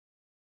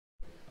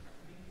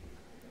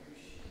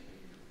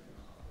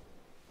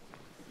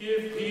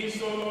Give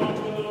peace, O Lord,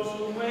 to those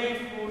who wait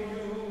for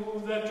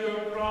you, that your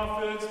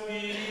prophets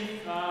be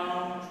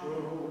found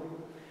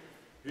true.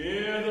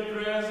 Hear the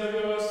prayers of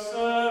your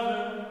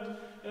servant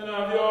and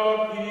of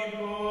your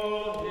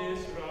people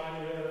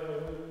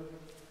Israel.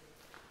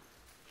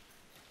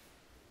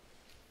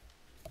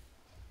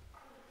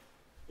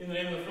 In the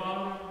name of the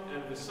Father,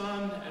 and of the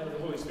Son, and of the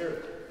Holy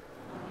Spirit.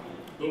 Amen.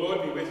 The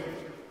Lord be with you.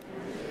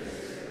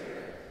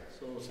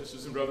 So,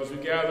 sisters and brothers, we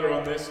gather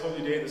on this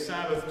holy day, the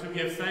Sabbath, to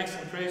give thanks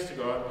and praise to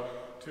God,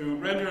 to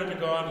render unto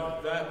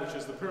God that which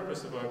is the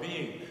purpose of our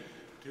being,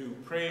 to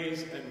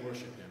praise and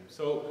worship Him.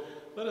 So,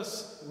 let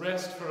us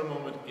rest for a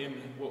moment in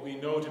what we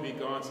know to be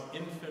God's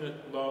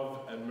infinite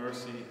love and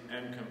mercy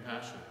and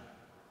compassion.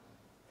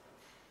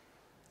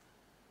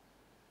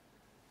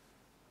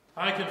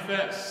 I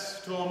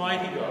confess to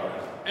Almighty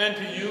God and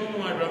to you,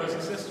 my brothers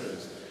and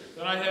sisters,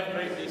 that I have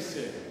greatly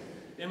sinned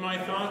in my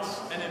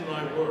thoughts and in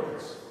my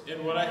words,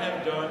 in what I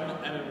have done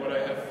and in what I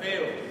have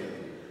failed to do,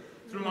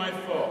 through my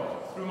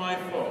fault, through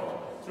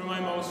my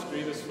most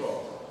grievous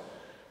fault.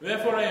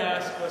 Therefore I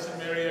ask Blessed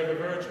Mary, ever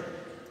Virgin,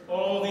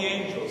 all the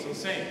angels and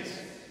saints,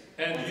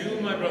 and you,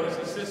 my brothers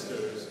and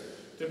sisters,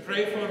 to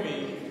pray for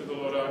me to the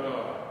Lord our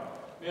God.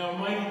 May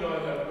Almighty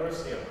God have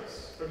mercy on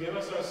us, forgive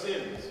us our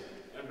sins,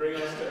 and bring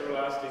us to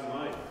everlasting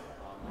life.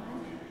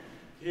 Amen.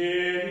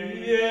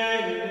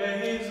 Kyrie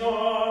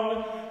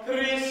eleison,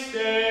 Christe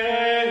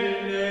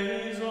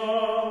eleison,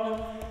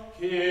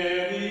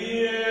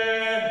 Kyrie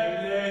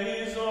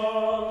eleison.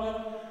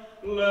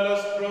 Let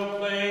us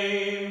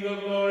proclaim the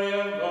glory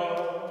of God.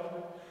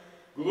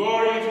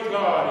 Glory to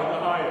God in the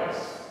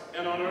highest,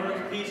 and on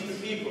earth peace to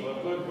people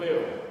of good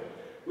will.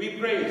 We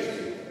praise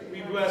you,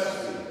 we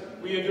bless you,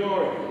 we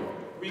adore you,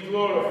 we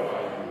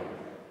glorify you.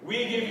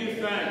 We give you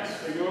thanks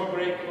for your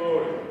great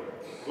glory.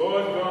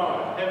 Lord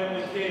God,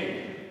 Heavenly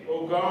King,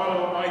 O God,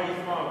 Almighty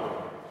Father,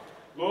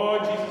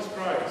 Lord Jesus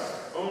Christ,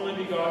 only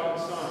begotten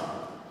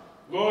Son,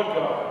 Lord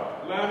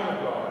God, Lamb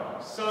of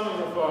God, Son of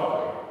the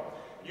Father,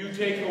 you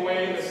take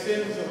away the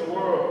sins of the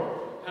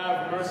world,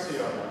 have mercy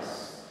on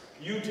us.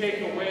 You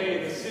take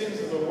away the sins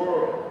of the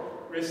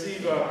world,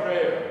 receive our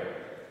prayer.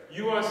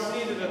 You are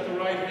seated at the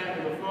right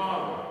hand of the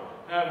Father,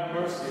 have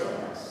mercy on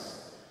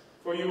us.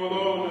 For you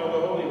alone are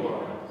the Holy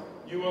One,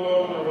 you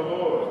alone are the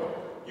Lord,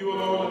 you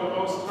alone are the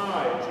Most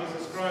High,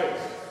 Jesus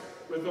Christ,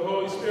 with the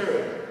Holy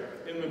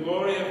Spirit, in the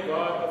glory of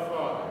God the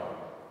Father.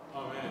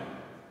 Amen.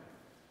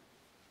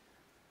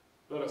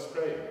 Let us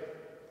pray.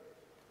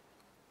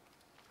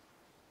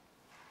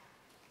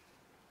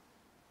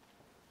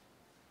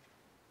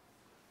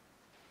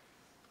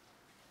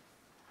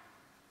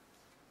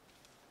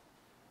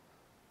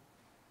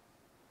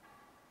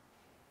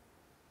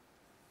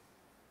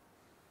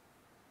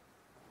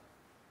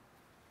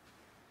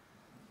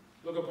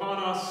 Look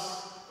upon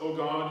us, O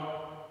God,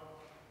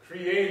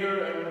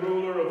 Creator and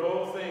ruler of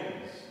all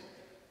things,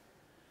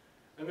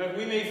 and that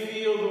we may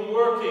feel the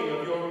working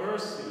of your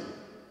mercy,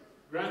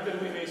 grant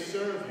that we may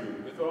serve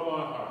you with all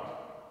our heart.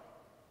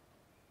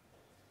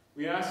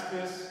 We ask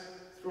this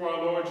through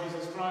our Lord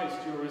Jesus Christ,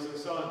 your risen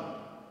Son,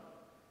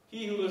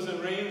 he who lives and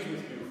reigns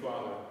with you,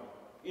 Father,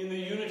 in the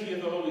unity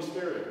of the Holy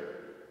Spirit,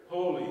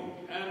 holy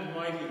and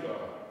mighty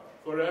God,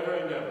 forever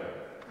and ever.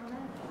 Amen.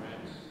 Amen.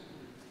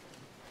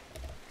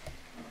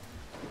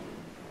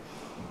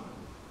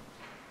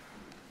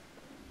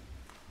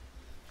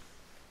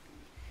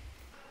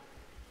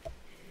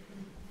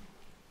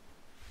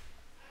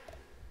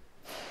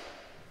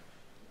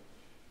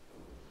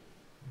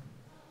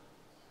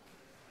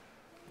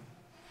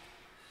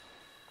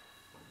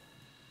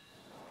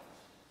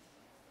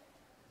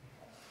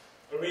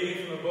 A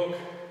reading from the book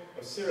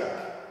of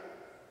Sirach.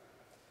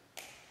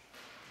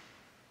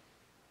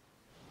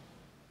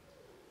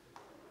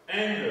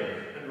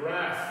 Anger and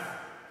wrath,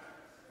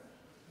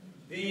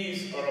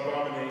 these are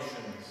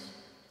abominations,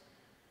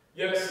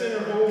 yet a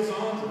sinner holds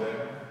on to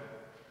them.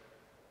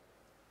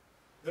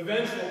 The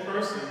vengeful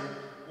person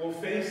will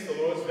face the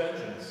Lord's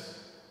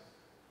vengeance,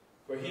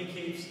 for he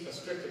keeps a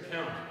strict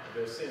account of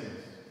their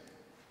sins.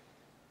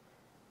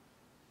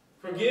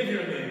 Forgive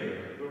your neighbor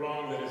the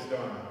wrong that is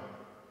done,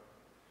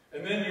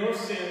 and then your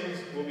sins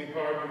will be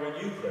pardoned when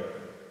you pray.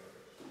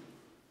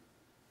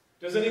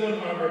 Does anyone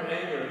harbor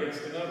anger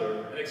against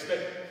another and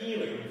expect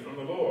healing from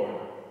the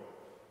Lord?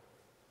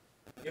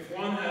 If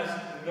one has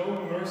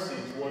no mercy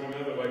toward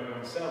another like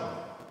oneself,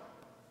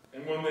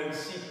 and one then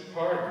seek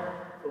pardon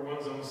for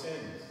one's own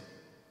sins.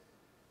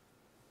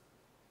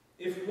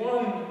 If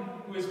one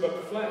who is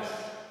but flesh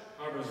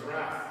harbors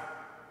wrath,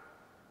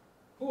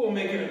 who will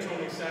make an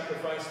atoning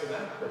sacrifice for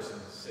that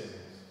person's sins?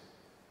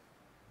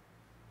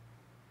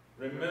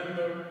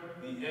 Remember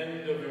the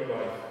end of your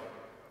life.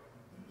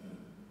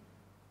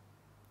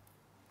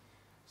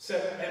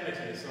 Set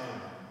enmity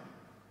aside.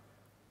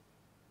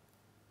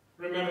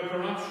 Remember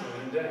corruption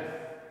and death.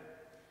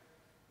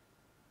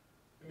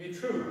 And be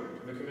true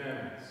to the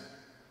commandments.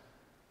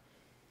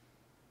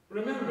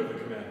 Remember the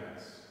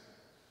commandments.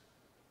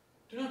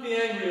 Do not be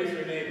angry with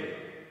your neighbor.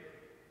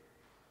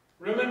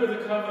 Remember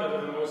the covenant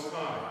of the Most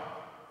High,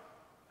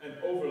 and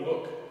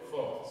overlook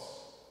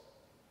faults.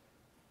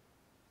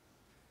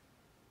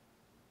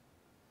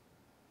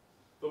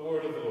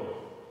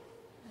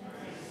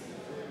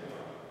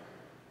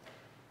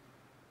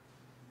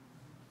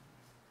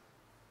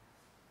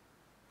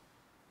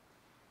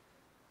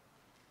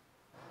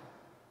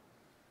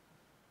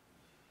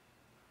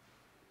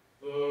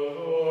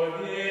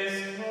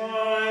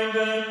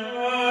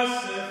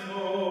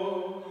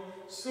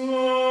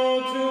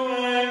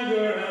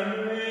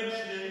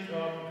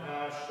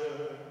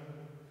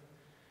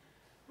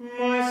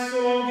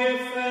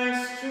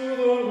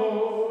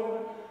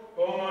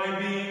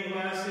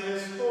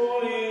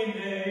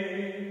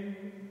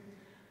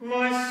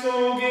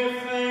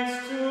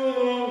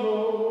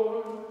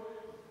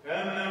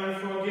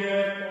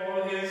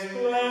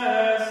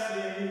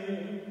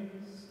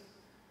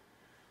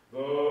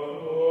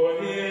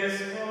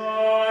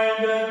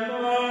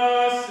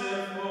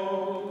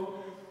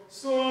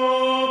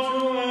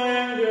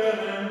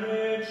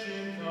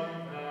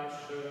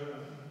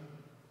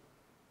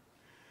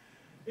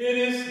 It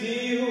is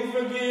he who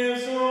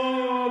forgives all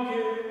your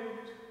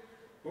guilt,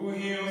 who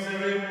heals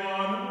every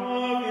one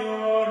of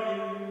your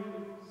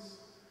ills,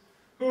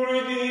 who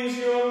redeems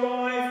your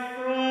life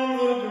from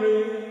the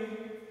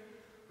grave,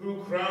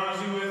 who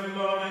crowns you with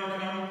love and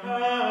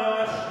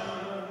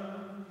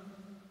compassion.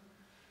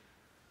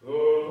 The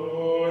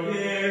Lord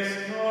is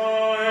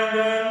kind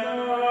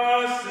and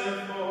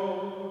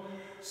merciful,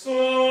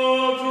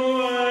 slow to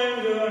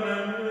anger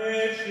and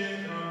rich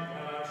in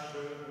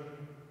compassion.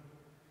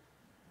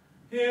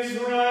 His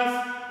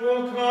wrath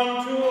will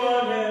come to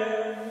an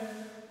end.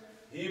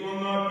 He will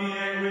not be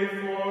angry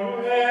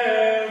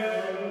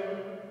forever.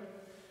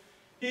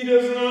 He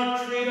does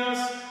not treat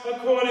us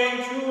according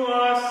to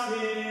our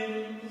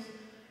sins,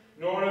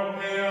 nor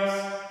repay us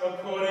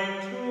according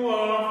to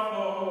our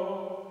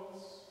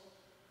faults.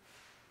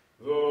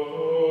 The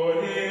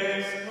Lord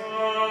is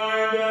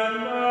kind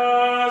and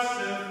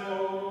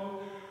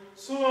merciful,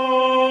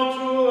 slow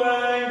to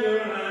anger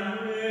and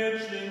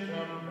rich in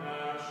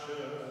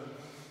compassion.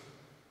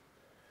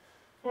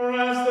 For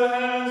as the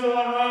heavens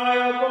are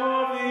high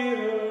above the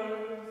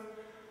earth,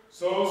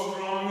 so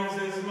strong is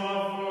his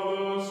love for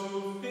those who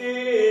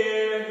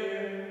fear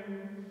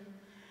him.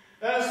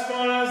 As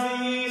far as the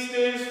east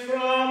is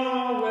from the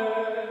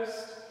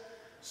west,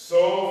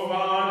 so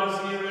far does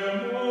he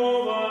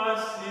remove our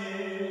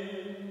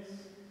sins.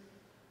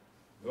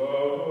 The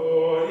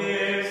Lord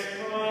is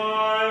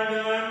kind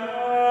and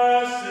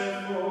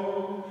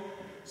merciful,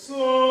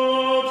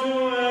 slow to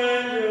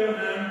anger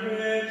and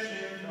rich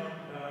in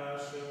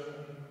compassion.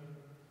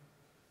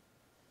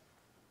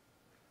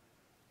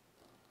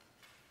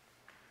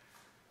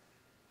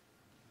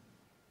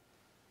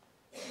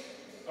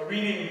 A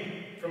reading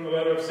from the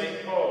letter of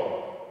St.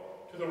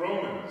 Paul to the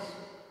Romans.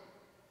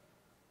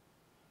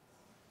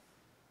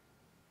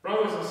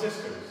 Brothers and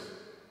sisters,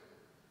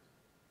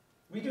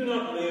 we do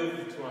not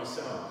live to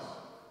ourselves,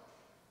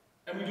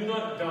 and we do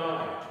not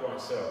die to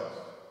ourselves.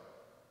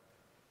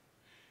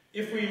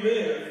 If we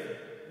live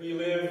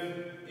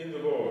in the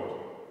Lord.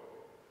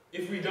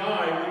 If we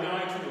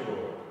die to the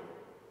Lord.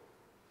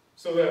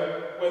 So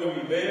that whether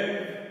we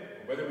live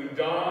or whether we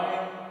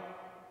die,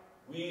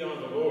 we are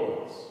the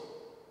Lord's.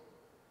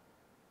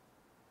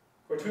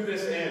 For to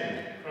this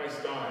end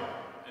Christ died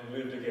and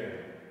lived again,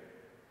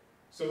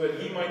 so that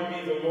he might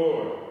be the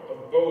Lord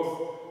of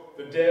both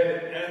the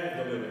dead and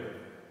the living.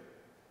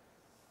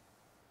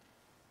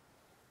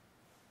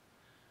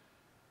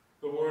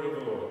 The word of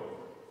the Lord.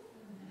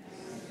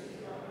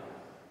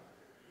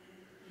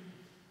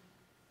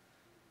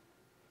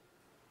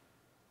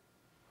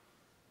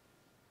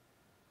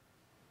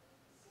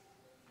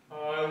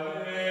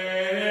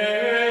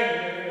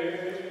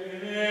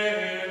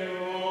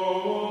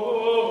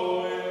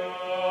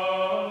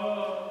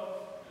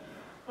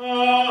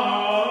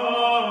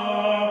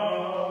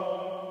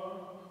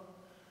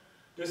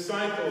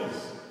 Disciples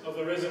of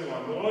the risen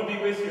one, the Lord be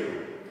with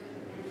you.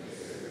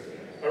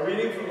 A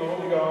reading from the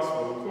Holy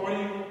Gospel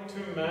according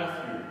to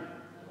Matthew.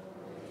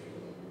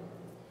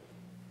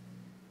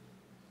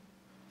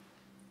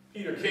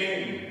 Peter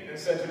came and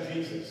said to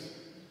Jesus,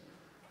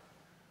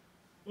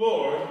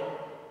 Lord,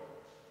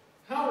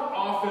 how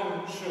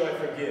often should I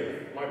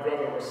forgive my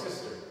brother or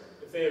sister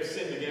if they have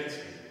sinned against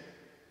me?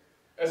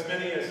 As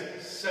many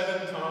as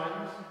 7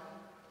 times?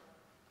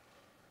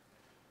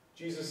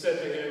 Jesus said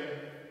to him,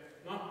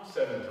 not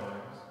 7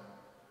 times,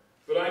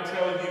 but I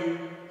tell you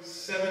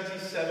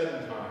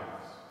 77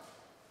 times.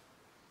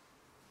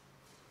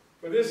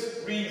 For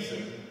this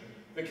reason,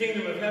 the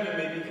kingdom of heaven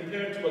may be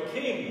compared to a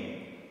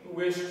king who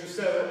wished to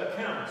settle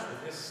accounts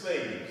with his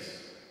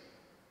slaves.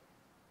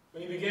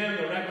 When he began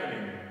the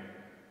reckoning,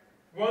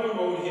 one who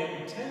owed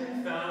him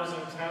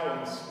 10,000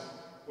 talents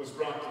was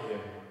brought to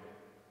him,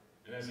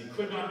 and as he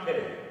could not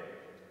pay,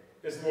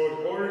 his lord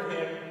ordered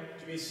him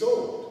to be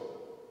sold,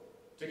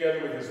 together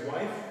with his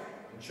wife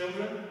and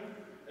children,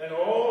 and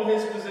all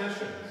his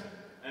possessions,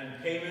 and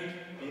payment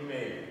be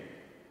made.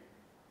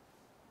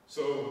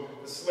 So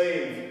the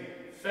slave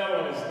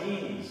fell on his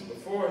knees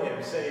before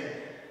him, saying,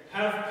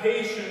 Have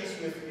patience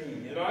with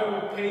me, and I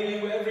will pay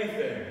you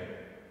everything.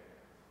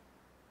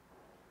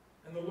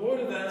 And the lord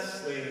of that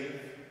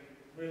slave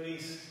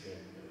released him,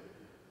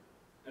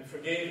 and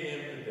forgave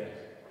him the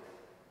debt.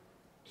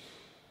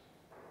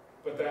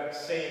 But that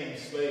same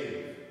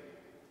slave,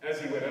 as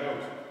he went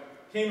out,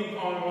 came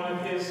upon one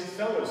of his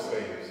fellow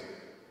slaves,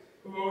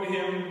 who owed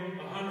him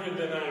 100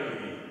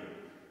 denarii.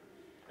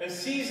 And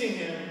seizing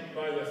him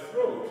by the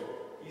throat,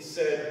 he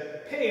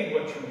said, Pay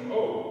what you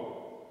owe.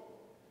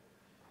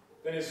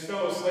 Then his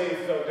fellow slave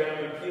fell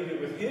down and pleaded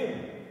with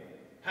him,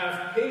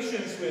 Have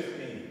patience with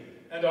me,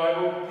 and I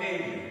will pay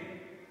you.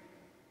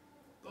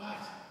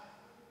 But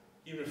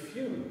he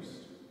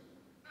refused.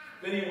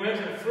 Then he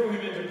went and threw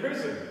him into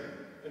prison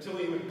until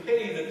he would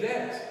pay the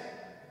debt.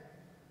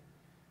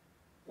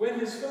 When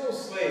his fellow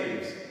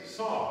slaves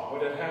saw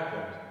what had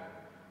happened,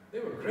 they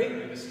were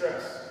greatly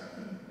distressed,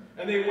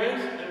 and they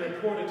went and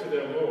reported to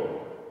their lord.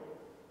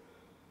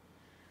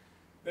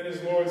 Then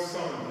his lord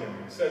summoned him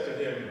and said to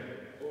him,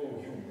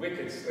 Oh, you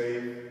wicked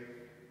slave,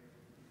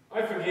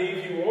 I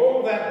forgave you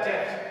all that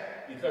debt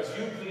because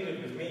you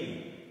pleaded with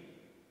me.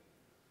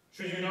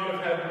 Should you not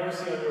have had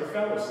mercy on your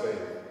fellow slave,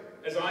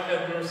 as I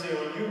had mercy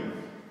on you?"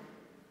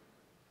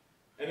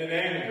 And in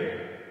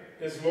anger,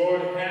 his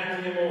Lord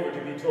handed him over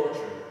to be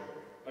tortured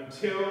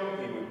until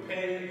he would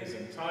pay his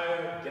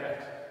entire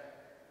debt.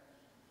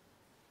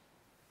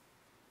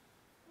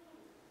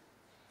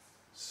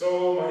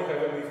 So my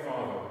heavenly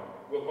Father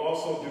will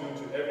also do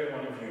to every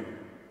one of you,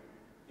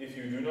 if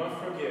you do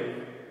not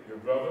forgive your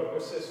brother or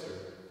sister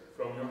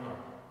from your heart.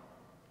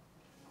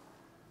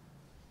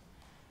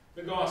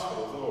 The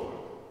Gospel of the Lord.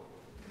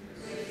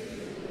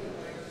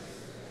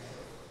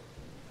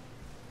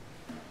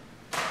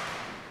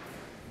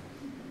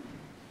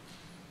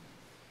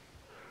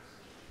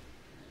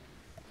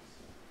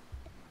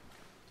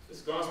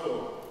 This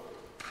Gospel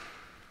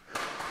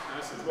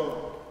passage,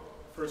 well,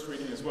 first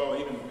reading as well,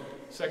 even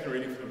second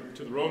reading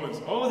to the Romans,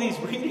 all of these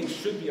readings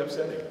should be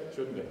upsetting,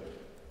 shouldn't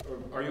they? Or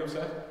are you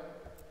upset?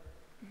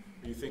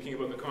 Are you thinking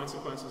about the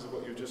consequences of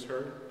what you just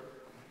heard?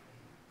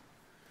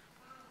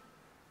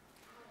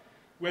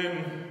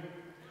 When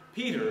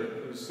Peter,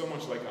 who's so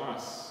much like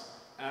us,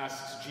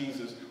 asks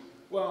Jesus,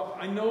 well,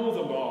 I know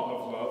the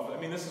law of love.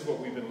 I mean, this is what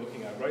we've been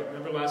looking at, right?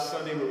 Remember last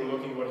Sunday we were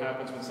looking at what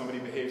happens when somebody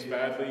behaves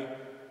badly?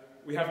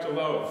 We have to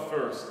love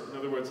first. In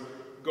other words,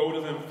 go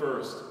to them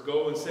first.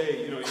 Go and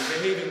say, you're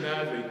behaving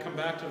badly. Come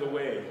back to the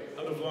way,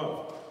 out of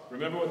love.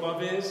 Remember what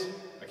love is?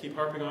 I keep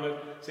harping on it.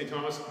 St.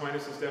 Thomas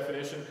Aquinas'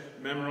 definition.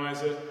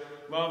 Memorize it.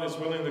 Love is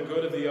willing the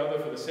good of the other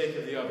for the sake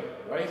of the other.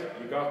 Right?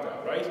 You got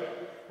that, right?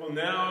 Well,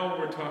 now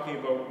we're talking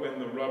about when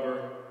the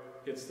rubber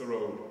hits the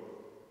road.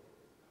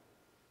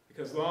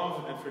 Because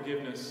love and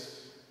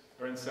forgiveness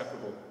are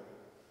inseparable.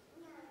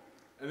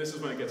 And this is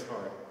when it gets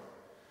hard.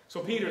 So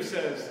Peter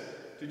says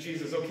to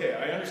Jesus, okay,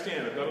 I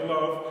understand. I've got to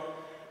love.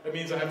 That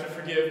means I have to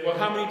forgive. Well,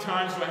 how many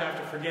times do I have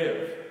to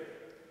forgive?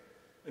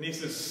 And he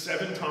says,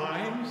 7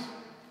 times?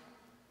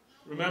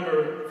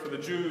 Remember, for the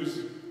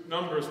Jews,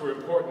 numbers were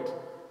important.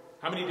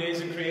 How many days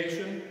in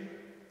creation?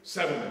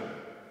 7.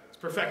 It's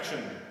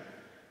perfection.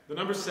 The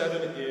number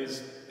 7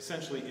 is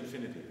essentially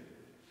infinity.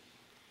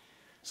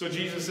 So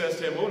Jesus says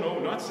to him, oh no,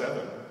 not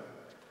 7.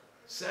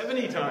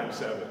 70 times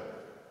 7.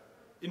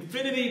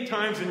 Infinity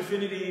times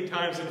infinity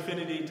times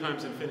infinity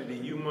times infinity.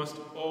 You must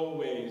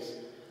always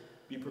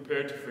be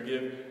prepared to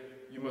forgive.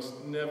 You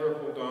must never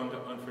hold on to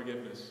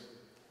unforgiveness.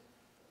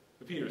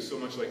 But Peter is so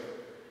much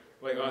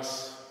like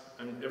us,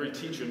 and every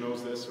teacher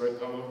knows this, right,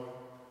 Paulo?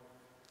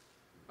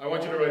 I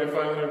want you to write a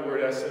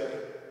 500-word essay.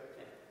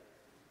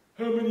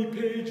 How many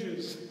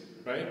pages?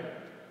 Right?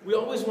 We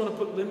always want to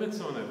put limits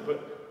on it,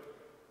 but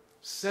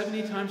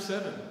 70 times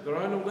 7, there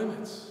are no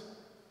limits.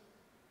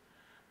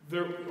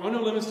 There are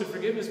no limits to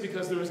forgiveness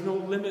because there is no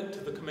limit to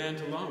the command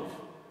to love.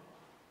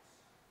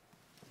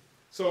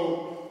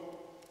 So,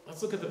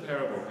 let's look at the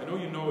parable. I know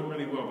you know it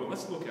really well, but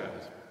let's look at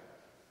it.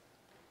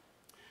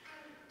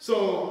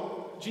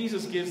 So,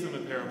 Jesus gives them a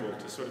parable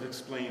to sort of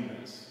explain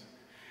this.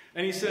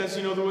 And he says,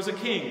 there was a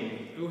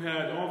king who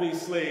had all these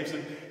slaves,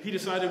 and he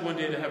decided one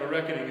day to have a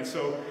reckoning, and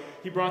so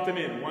he brought them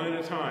in, one at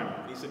a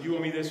time. He said, you owe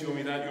me this, you owe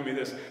me that, you owe me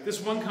this.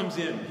 This one comes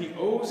in. He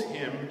owes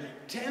him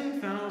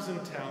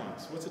 10,000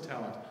 talents. What's a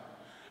talent?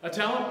 A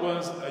talent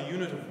was a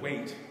unit of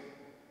weight.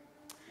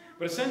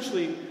 But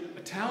essentially, a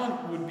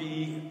talent would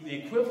be the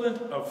equivalent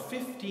of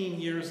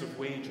 15 years of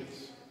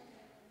wages.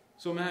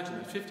 So imagine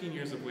it, 15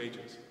 years of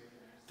wages.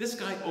 This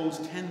guy owes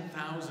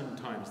 10,000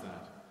 times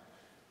that.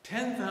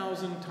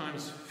 10,000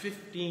 times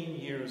 15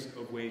 years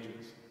of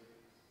wages.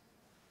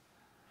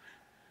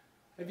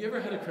 Have you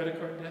ever had a credit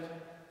card debt?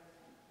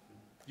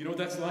 You know what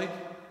that's like?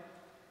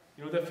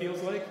 You know what that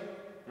feels like?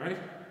 Right?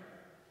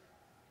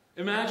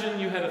 Imagine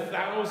you had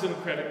 1,000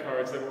 credit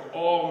cards that were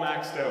all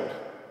maxed out.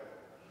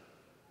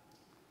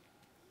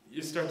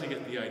 You start to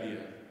get the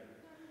idea.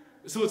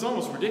 So it's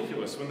almost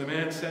ridiculous when the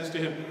man says to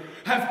him,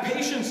 have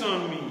patience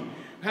on me.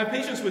 Have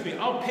patience with me.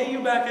 I'll pay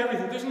you back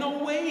everything. There's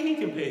no way he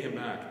can pay him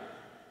back.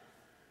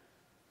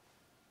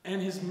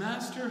 And his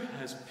master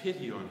has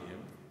pity on him.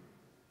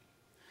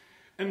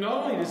 And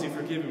not only does he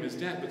forgive him his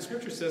debt, but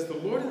Scripture says the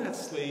Lord of that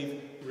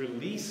slave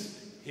released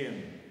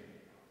him.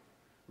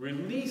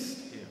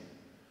 Released him.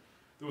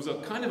 There was a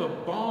kind of a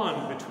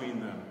bond between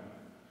them.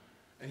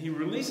 And he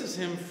releases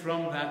him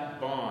from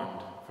that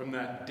bond, from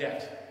that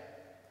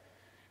debt.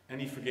 And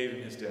he forgave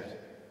him his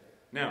debt.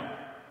 Now,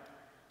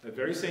 that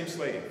very same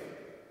slave,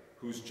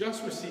 who's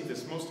just received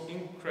this most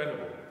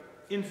incredible,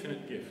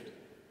 infinite gift,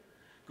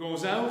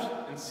 goes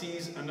out and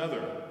sees another,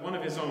 one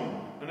of his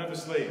own, another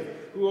slave,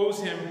 who owes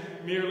him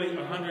merely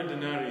 100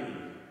 denarii.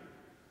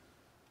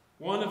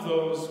 One of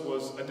those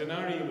was, a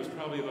denarii was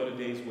probably about a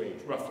day's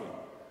wage, roughly.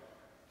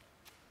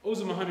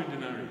 Owes him 100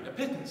 denarii, a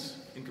pittance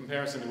in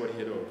comparison to what he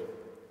had owed.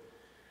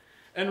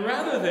 And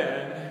rather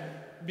than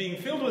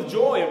being filled with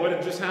joy at what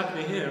had just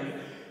happened to him,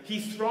 he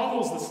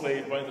throttles the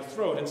slave by the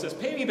throat and says,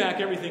 pay me back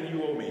everything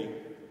you owe me.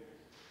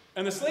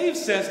 And the slave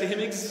says to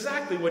him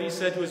exactly what he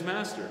said to his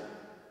master.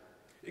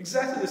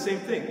 Exactly the same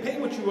thing. Pay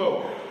what you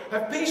owe.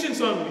 Have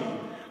patience on me.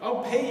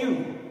 I'll pay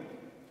you.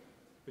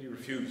 But he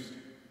refused.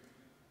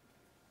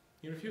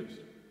 He refused.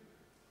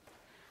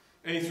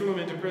 And he threw him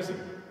into prison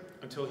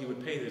until he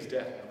would pay his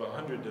debt of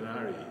 100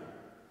 denarii.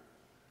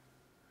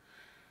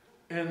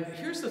 And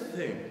here's the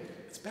thing,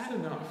 it's bad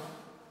enough.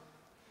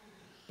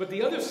 But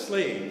the other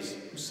slaves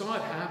who saw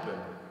it happen,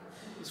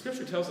 the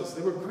scripture tells us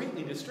they were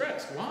greatly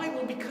distressed. Why?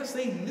 Well, because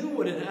they knew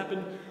what had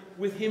happened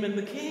with him and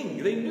the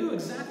king. They knew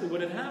exactly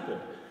what had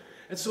happened.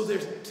 And so they're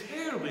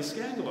terribly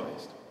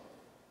scandalized.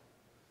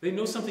 They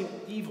know something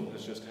evil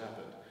has just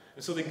happened.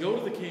 And so they go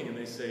to the king and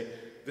they say,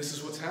 this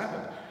is what's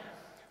happened.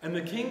 And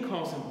the king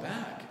calls him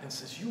back and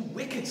says, you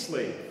wicked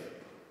slave.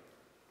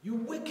 You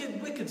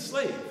wicked, wicked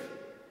slave.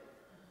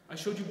 I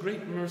showed you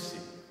great mercy.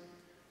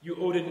 You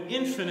owed an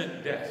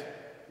infinite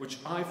debt, which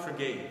I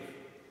forgave.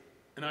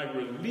 And I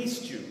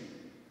released you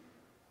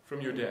from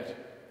your debt.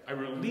 I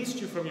released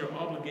you from your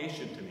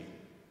obligation to me.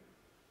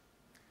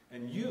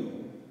 And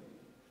you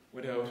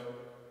went out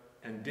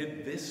and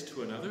did this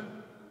to another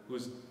who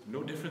is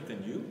no different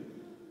than you?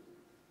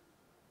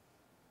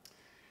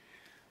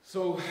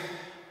 So,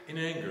 in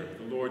anger,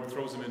 the Lord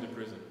throws him into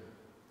prison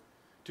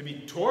to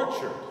be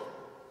tortured.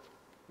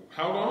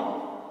 How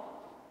long?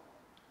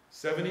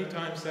 70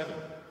 times 7.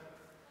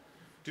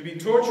 To be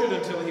tortured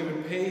until he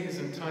would pay his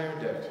entire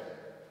debt.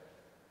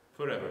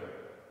 Forever.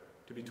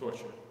 To be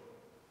tortured.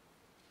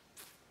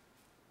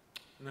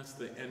 And that's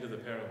the end of the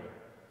parable.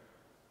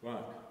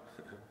 But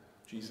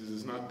Jesus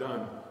is not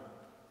done.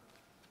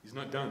 He's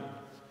not done.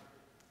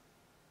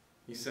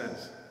 He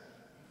says,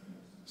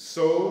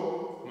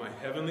 so my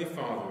heavenly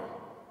Father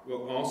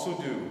will also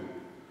do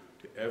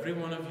to every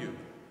one of you,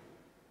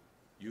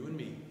 you and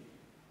me,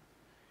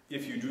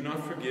 if you do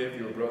not forgive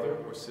your brother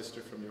or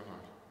sister from your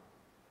heart.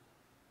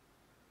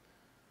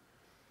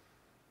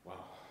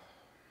 Wow.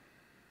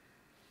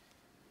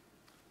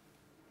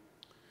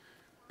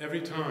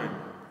 Every time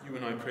you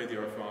and I pray the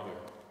Our Father,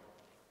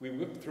 we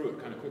whip through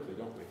it kind of quickly,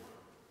 don't we?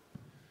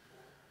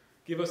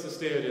 Give us this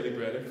day our daily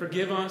bread, and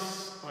forgive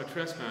us our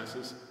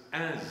trespasses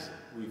as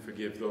we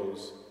forgive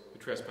those who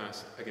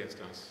trespass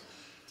against us.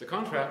 It's a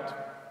contract.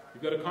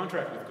 You've got a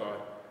contract with God.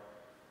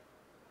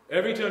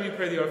 Every time you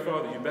pray the Our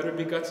Father, you better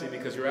be gutsy,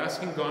 because you're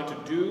asking God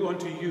to do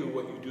unto you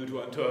what you do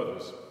unto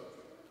others.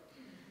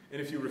 And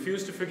if you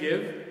refuse to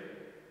forgive,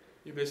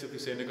 you're basically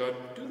saying to God,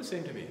 do the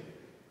same to me.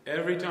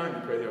 Every time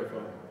you pray the Our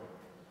Father.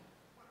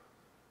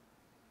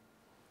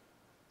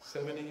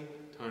 70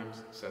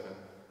 times 7.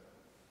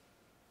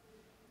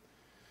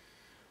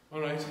 All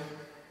right.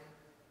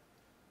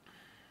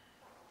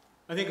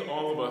 I think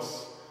all of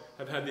us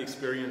have had the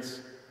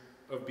experience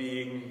of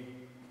being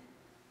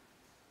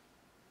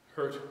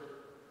hurt,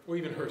 or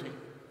even hurting.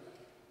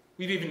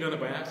 We've even done it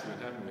by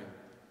accident, haven't we?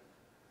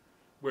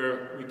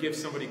 Where we give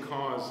somebody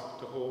cause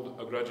to hold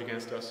a grudge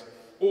against us,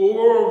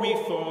 or we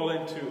fall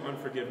into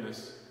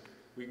unforgiveness.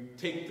 We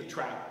take the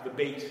trap, the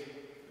bait,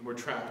 and we're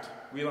trapped.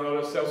 We allow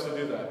ourselves to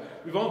do that.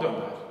 We've all done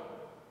that.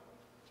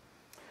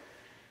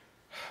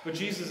 But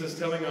Jesus is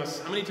telling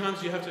us, how many times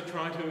do you have to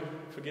try to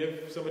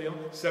forgive somebody else?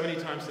 70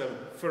 times 7.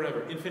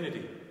 Forever.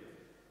 Infinity.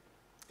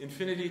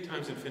 Infinity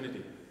times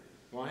infinity.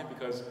 Why?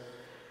 Because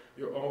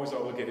you're always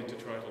obligated to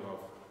try to love.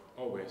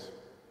 Always.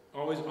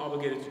 Always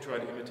obligated to try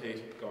to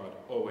imitate God.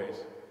 Always.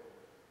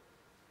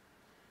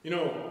 You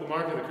know, the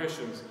mark of the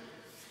Christians,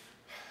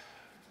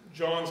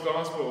 John's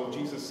Gospel,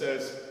 Jesus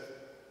says,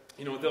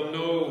 you know, they'll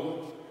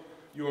know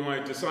you are my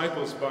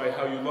disciples by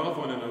how you love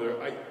one another.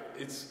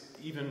 It's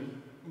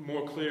even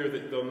more clear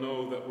that they'll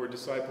know that we're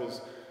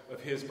disciples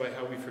of his by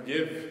how we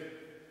forgive.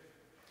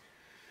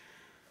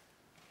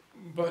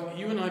 But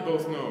you and I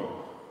both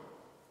know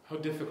how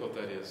difficult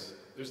that is.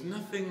 There's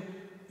nothing,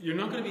 you're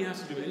not going to be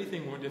asked to do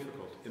anything more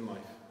difficult in life,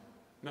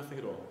 nothing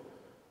at all,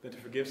 than to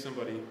forgive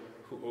somebody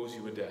who owes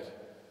you a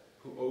debt,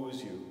 who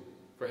owes you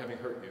for having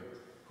hurt you,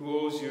 who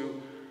owes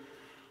you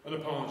an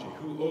apology,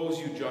 who owes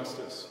you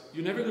justice.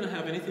 You're never going to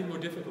have anything more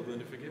difficult than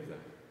to forgive them.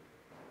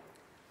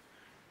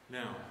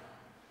 Now,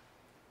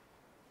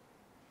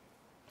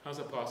 how's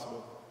that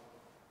possible?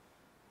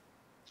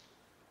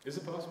 Is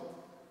it possible?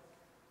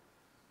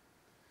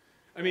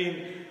 I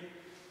mean,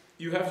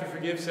 you have to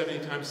forgive 70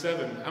 times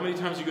 7. How many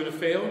times are you going to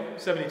fail?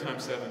 70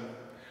 times 7.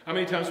 How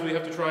many times will you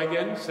have to try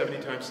again?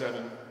 70 times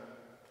 7.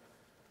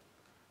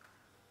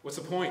 What's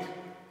the point?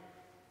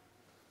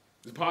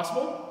 Is it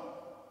possible?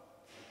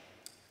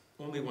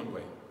 Only one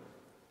way.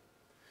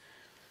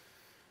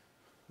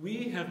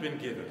 We have been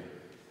given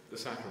the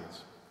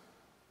sacraments.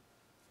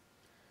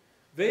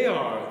 They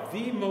are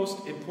the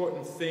most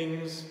important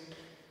things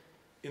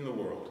in the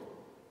world.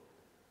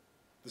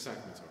 The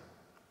sacraments are.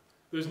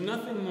 There's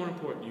nothing more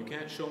important. You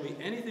can't show me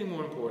anything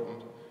more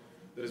important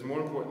that is more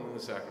important than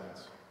the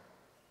sacraments.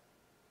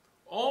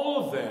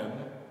 All of them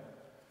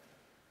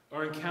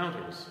are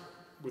encounters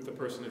with the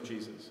person of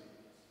Jesus.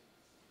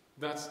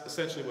 That's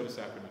essentially what a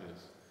sacrament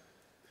is.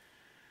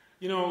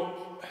 You know,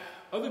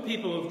 other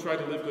people who've tried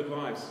to live good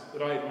lives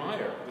that I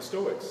admire, the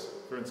Stoics,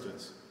 for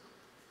instance.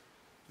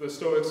 The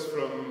Stoics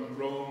from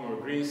Rome or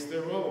Greece, they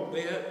all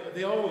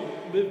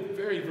lived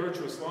very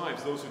virtuous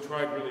lives, those who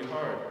tried really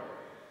hard.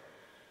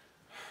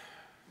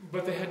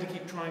 But they had to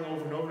keep trying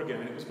over and over again,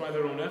 and it was by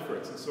their own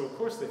efforts, and so of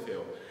course they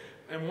failed.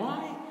 And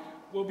why?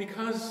 Well,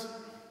 because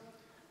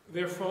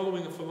they're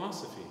following a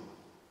philosophy,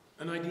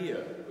 an idea,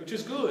 which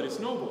is good, it's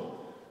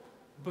noble.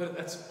 But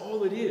that's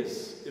all it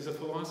is a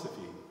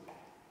philosophy.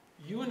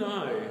 You and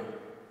I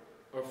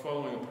are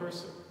following a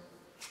person,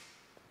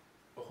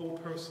 a whole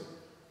person,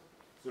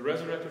 the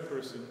resurrected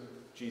person,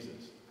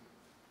 Jesus.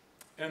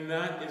 And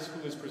that is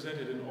who is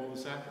presented in all the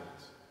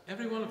sacraments,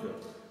 every one of them.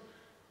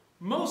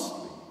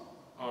 Mostly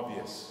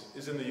obvious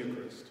is in the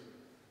Eucharist,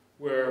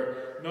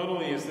 where not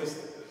only is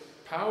this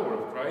power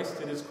of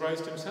Christ, it is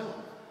Christ himself.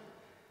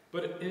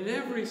 But in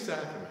every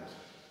sacrament,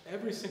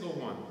 every single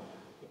one,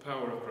 the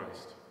power of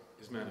Christ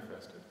is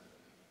manifested.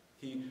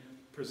 He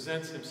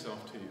presents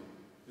himself to you.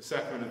 The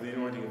sacrament of the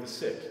anointing of the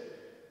sick,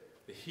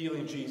 the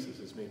healing Jesus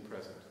is made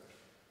present.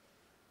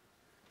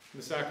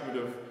 The sacrament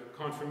of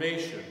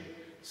confirmation,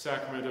 the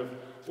sacrament of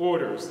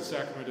orders, the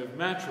sacrament of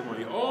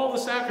matrimony, all the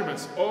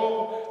sacraments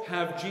all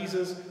have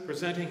Jesus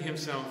presenting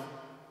himself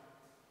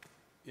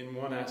in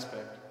one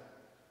aspect.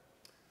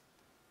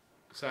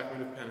 The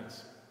sacrament of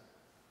penance.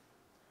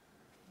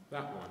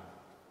 That one.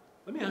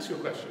 Let me ask you a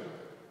question.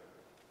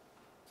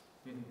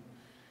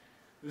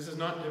 This is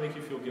not to make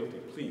you feel guilty,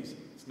 please.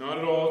 It's not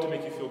at all to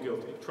make you feel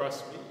guilty.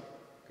 Trust me,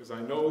 because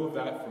I know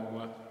that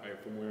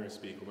from where I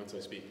speak, or whence I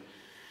speak.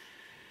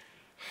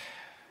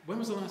 When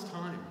was the last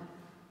time?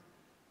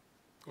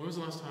 When was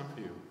the last time for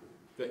you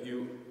that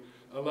you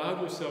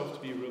allowed yourself to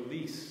be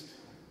released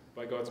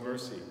by God's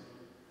mercy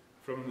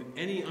from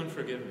any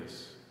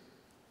unforgiveness,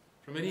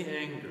 from any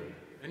anger,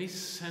 any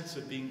sense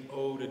of being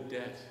owed a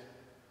debt?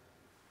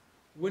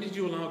 When did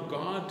you allow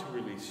God to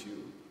release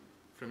you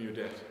from your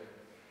debt?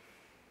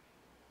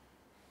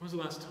 When was the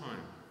last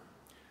time?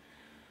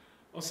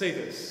 I'll say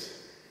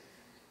this.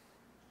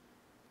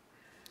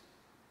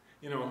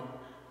 You know,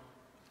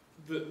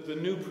 the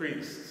new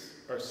priests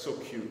are so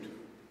cute.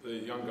 The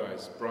young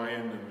guys,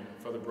 Brian and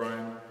Father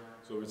Brian,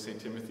 was over at St.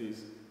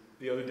 Timothy's.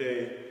 The other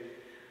day,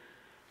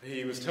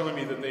 he was telling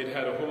me that they'd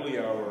had a holy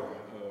hour,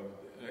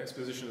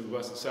 exposition of the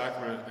Blessed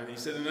Sacrament, and he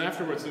said, and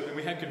afterwards, and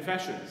we had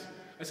confessions.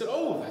 I said,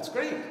 oh, that's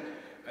great.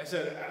 I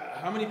said,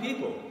 how many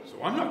people?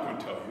 So I'm not going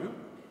to tell you.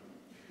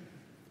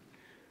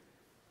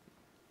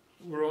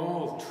 We're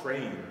all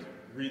trained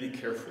really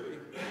carefully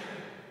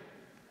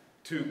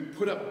to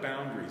put up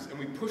boundaries, and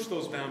we push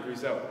those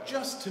boundaries out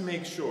just to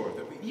make sure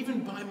that we,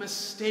 even by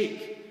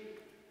mistake,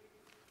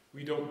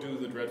 we don't do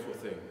the dreadful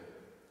thing,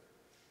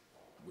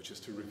 which is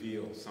to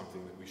reveal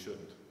something that we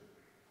shouldn't.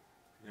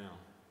 Now,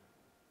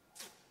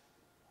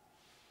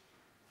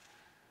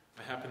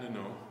 I happen to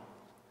know,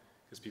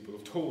 because people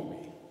have told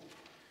me,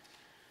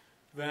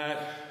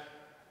 that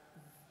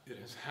it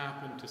has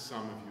happened to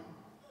some of you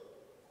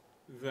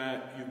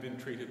that you've been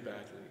treated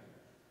badly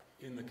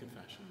in the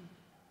confession.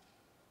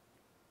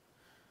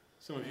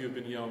 Some of you have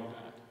been yelled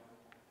at.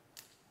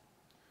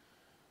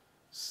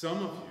 Some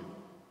of you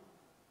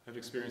have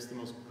experienced the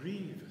most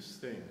grievous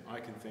thing I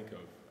can think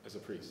of as a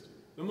priest.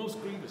 The most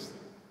grievous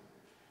thing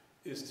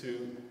is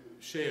to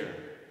share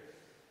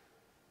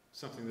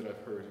something that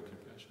I've heard in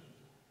confession.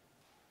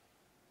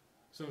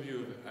 Some of you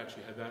have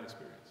actually had that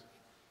experience.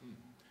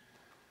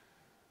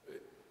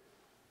 It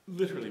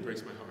literally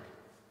breaks my heart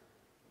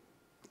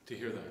to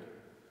hear that.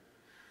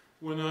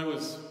 When I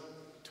was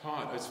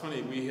taught, it's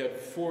funny, we had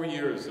 4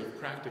 years of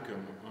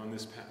practicum on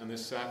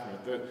this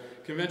sacrament. The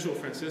conventual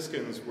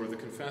Franciscans were the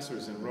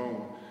confessors in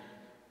Rome,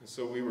 and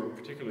so we were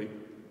particularly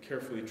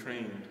carefully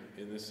trained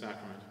in this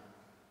sacrament.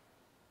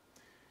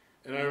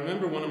 And I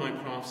remember one of my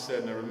profs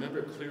said, and I remember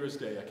it clear as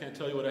day, I can't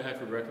tell you what I had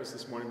for breakfast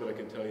this morning, but I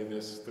can tell you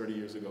this 30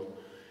 years ago.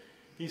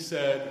 He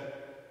said,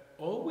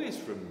 always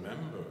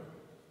remember,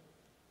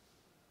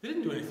 they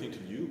didn't do anything to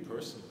you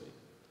personally.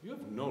 You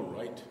have no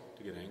right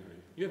to get angry.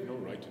 You have no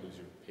right to lose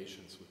your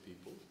patience with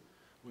people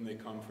when they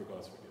come for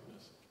God's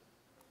forgiveness.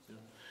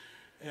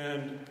 Yeah.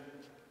 And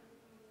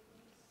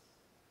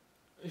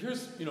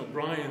here's,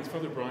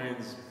 Father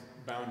Brian's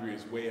boundary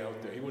is way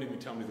out there. He won't even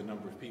tell me the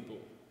number of people.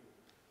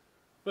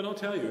 But I'll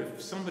tell you,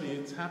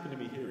 it's happened to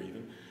me here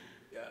even,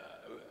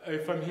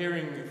 if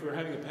we're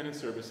having a penance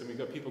service and we've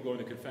got people going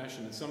to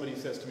confession and somebody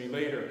says to me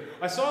later,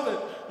 I saw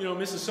that,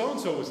 Mrs.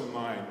 So-and-so was in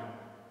line.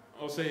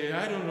 I'll say,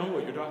 I don't know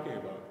what you're talking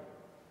about.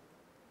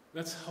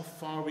 That's how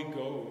far we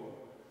go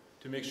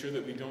to make sure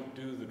that we don't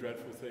do the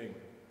dreadful thing.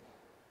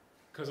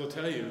 Because I'll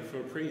tell you, for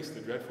a priest,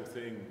 the dreadful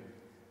thing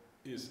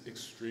is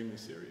extremely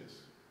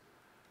serious.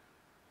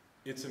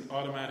 It's an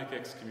automatic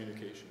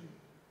excommunication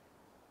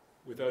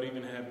without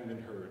even having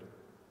been heard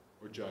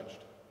or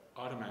judged.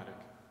 Automatic.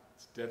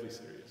 It's deadly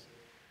serious.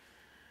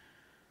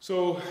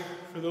 So,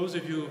 for those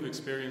of you who have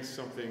experienced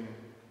something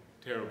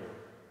terrible,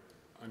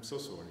 I'm so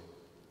sorry.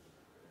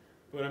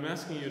 But I'm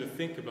asking you to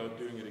think about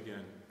doing it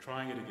again,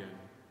 trying it again.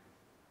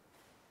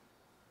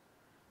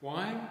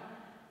 Why?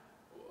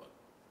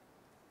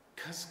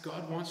 Because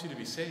God wants you to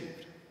be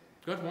saved.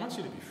 God wants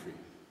you to be free.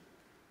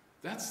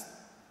 That's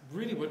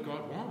really what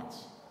God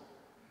wants.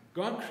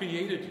 God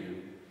created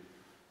you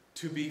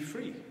to be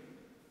free,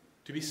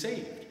 to be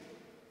saved.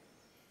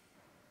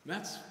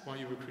 That's why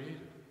you were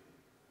created.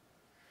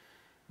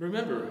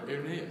 Remember,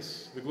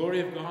 Irenaeus, the glory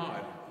of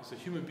God is a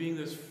human being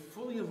that's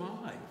fully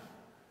alive.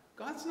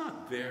 God's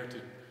not there to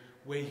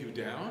weigh you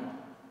down.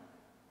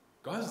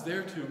 God's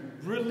there to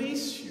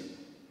release you,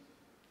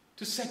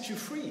 to set you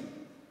free.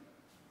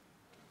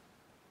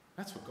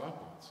 That's what God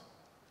wants.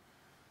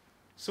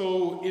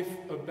 So if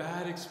a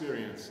bad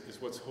experience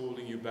is what's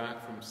holding you back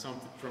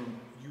from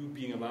you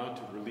being allowed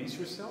to release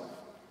yourself,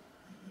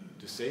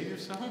 to save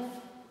yourself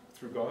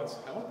through God's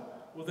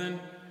help, well then,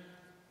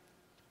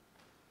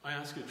 I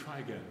ask you to try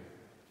again.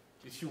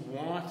 If you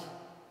want,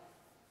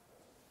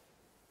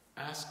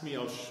 ask me.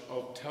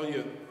 I'll tell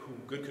you who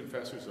good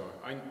confessors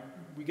are.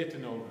 We get to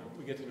know them.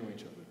 We get to know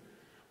each other.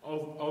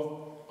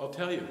 I'll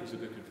tell you who's a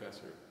good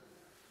confessor.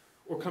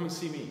 Or come and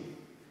see me,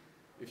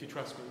 if you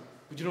trust me.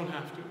 But you don't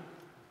have to.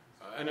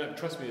 And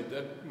trust me,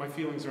 my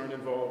feelings aren't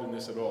involved in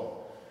this at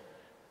all.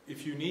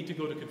 If you need to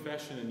go to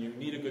confession and you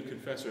need a good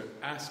confessor,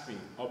 ask me.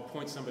 I'll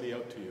point somebody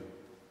out to you.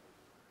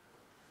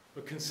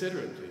 But consider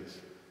it,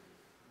 please.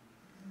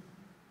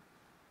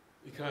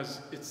 Because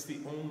it's the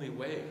only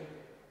way,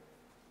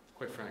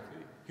 quite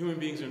frankly. Human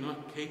beings are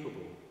not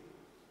capable.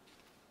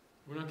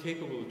 We're not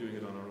capable of doing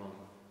it on our own.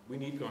 We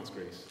need God's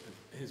grace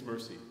and His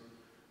mercy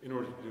in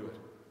order to do it.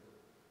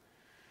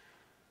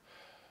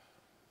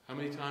 How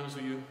many times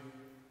will you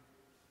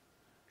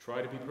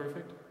try to be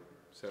perfect?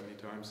 70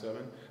 times 7.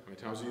 How many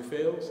times will you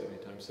fail? 70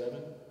 times 7.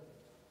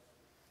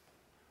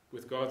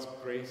 With God's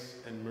grace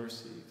and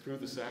mercy through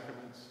the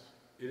sacraments,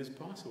 it is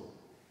possible.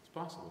 It's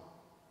possible.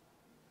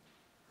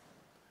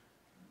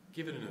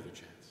 Give it another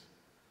chance.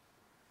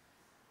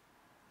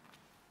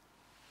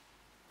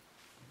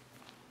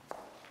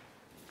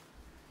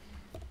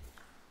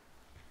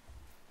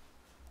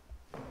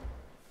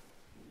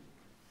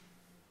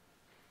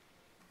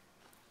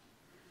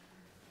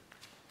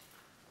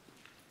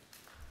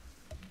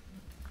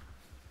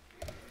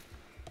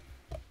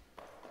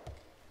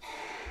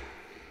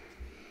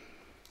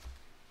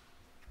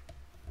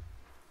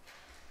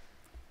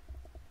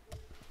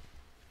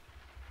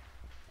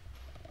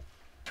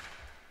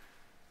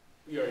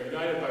 We are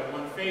united by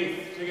one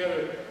faith.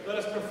 Together, let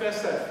us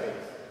profess that faith.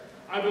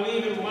 I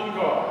believe in one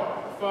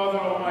God, the Father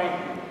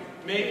Almighty,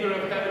 maker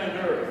of heaven and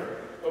earth,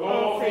 of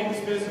all things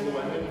visible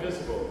and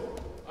invisible.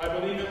 I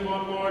believe in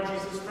one Lord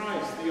Jesus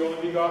Christ, the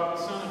only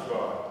begotten Son of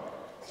God,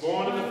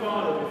 born of the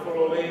Father before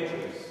all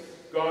ages,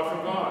 God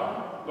from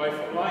God, light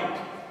from light,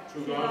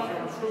 true God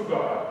from true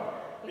God,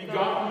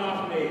 begotten,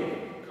 not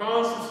made,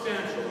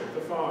 consubstantial with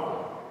the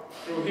Father.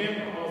 Through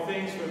him all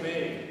things were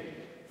made.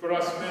 For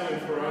us men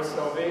and for our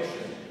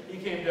salvation, he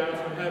came down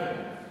from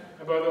heaven,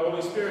 and by the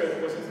Holy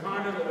Spirit was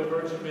incarnate of the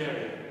Virgin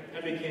Mary,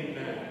 and became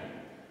man.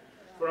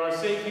 For our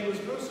sake he was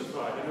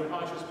crucified under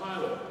Pontius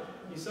Pilate.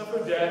 He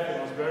suffered death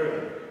and was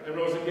buried, and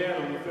rose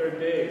again on the third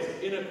day,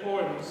 in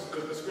accordance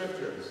with the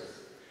Scriptures.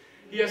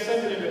 He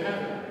ascended into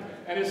heaven,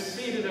 and is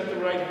seated at the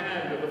right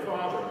hand of the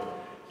Father.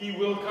 He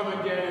will come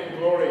again in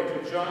glory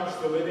to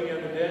judge the living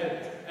and the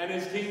dead, and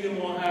his kingdom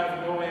will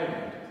have no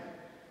end.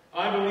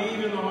 I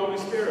believe in the Holy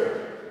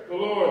Spirit, the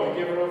Lord, the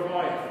giver of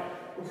life,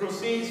 who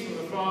proceeds from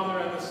the Father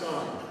and the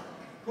Son,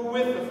 who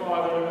with the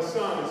Father and the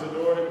Son is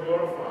adored and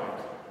glorified,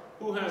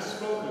 who has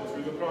spoken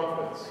through the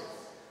prophets.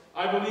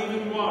 I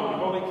believe in one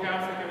holy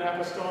Catholic and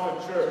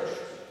Apostolic Church.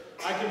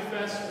 I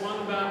confess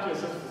one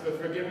baptism for the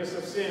forgiveness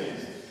of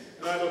sins,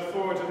 and I look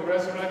forward to the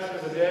resurrection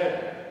of the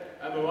dead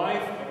and the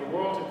life of the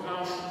world to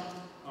come.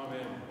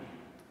 Amen.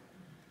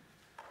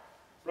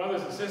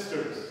 Brothers and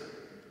sisters,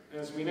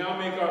 as we now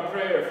make our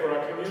prayer for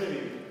our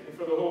community and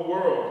for the whole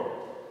world,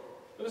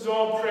 let us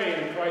all pray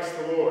in Christ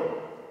the Lord,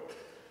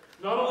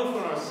 not only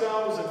for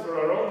ourselves and for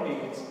our own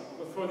needs,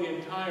 but for the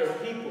entire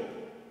people.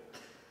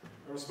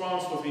 Our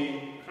response will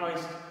be,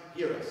 Christ,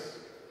 hear us.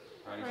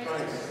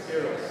 Christ,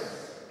 hear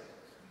us.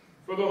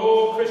 For the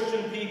whole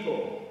Christian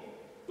people,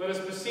 let us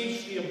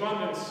beseech the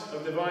abundance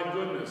of divine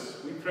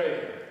goodness, we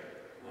pray.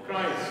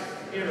 Christ,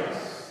 hear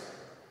us.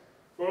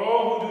 For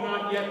all who do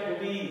not yet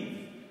believe,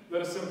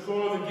 let us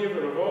implore the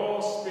giver of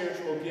all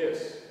spiritual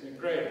gifts, we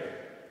pray.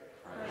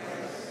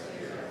 Christ,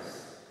 hear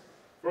us.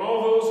 For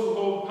all those who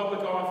hold public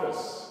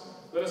office,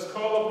 let us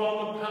call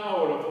upon the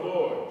power of the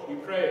Lord, we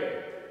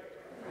pray.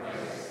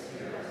 Christ,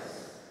 hear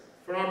us.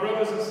 For our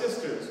brothers and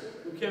sisters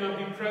who cannot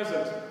be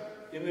present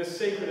in this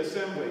sacred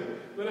assembly,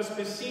 let us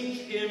beseech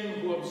him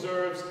who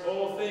observes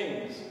all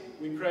things,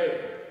 we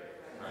pray.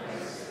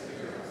 Christ,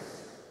 hear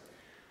us.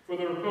 For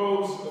the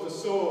repose of the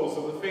souls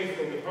of the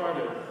faithful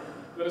departed,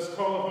 let us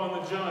call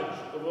upon the Judge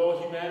of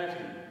all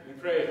humanity, we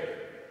pray.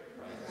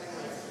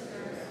 Christ,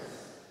 hear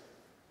us.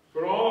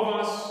 For all of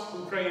us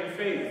who pray in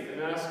faith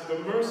and ask the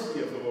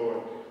mercy of the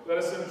Lord, let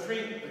us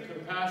entreat the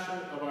compassion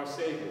of our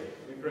Savior,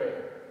 we pray.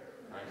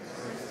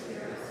 Christ,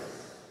 hear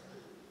us.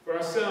 For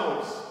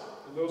ourselves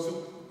and those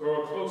who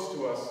are close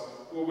to us,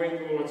 who await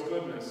the Lord's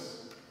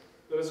goodness,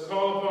 let us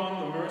call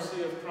upon the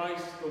mercy of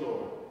Christ the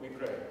Lord, we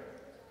pray.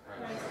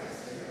 Christ,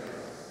 hear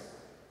us.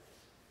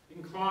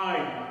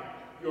 Incline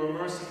your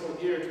merciful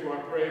ear to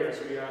our prayers,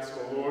 we ask,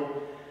 O Lord,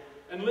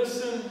 and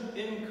listen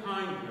in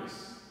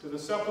kindness to the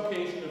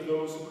supplication of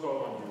those who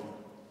call on you.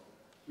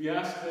 We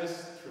ask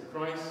this through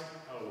Christ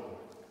our Lord.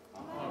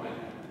 Amen.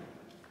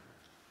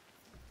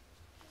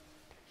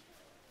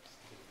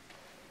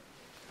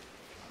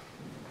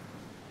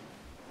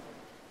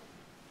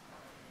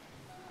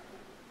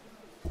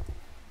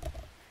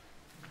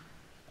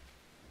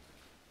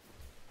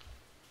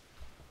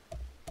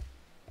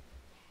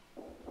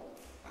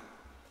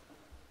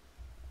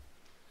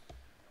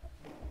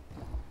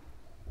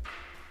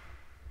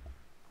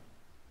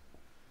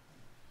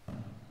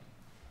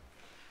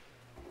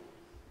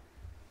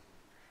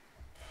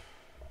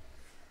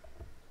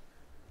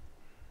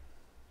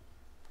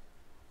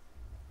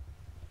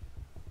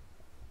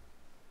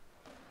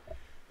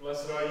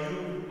 Blessed are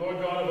you,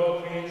 Lord God of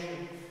all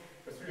creation,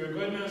 for through your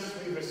goodness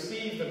we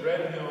receive the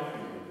bread we offer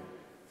you,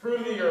 fruit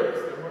of the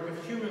earth, the work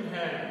of human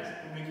hands,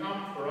 who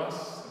become for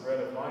us the bread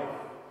of life.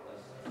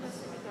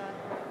 Blessed be God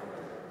forever.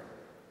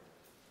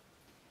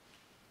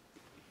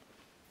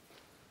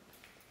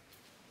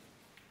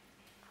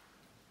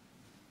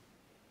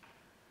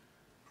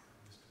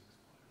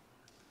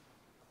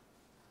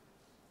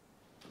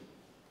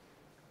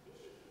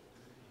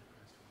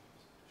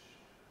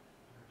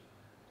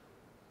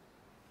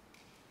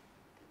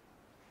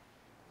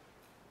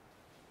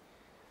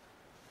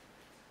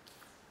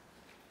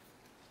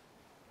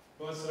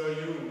 Blessed are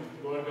you,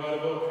 Lord God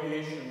of all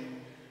creation,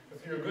 for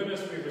through your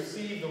goodness we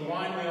receive the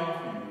wine we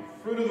offer you,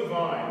 fruit of the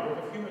vine, work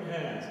of human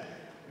hands,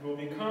 and will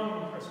become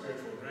our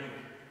spiritual drink.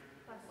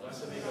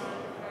 Blessed be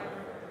God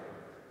forever.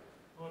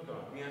 Lord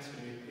God, we ask you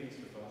to be pleased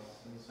with us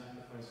in the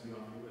sacrifice we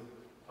offer you with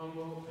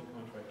humble and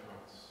contrite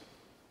hearts.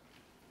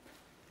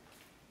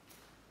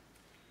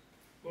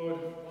 Lord,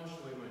 wash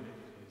away my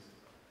iniquities.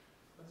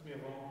 Cleanse me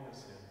of all my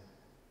sin.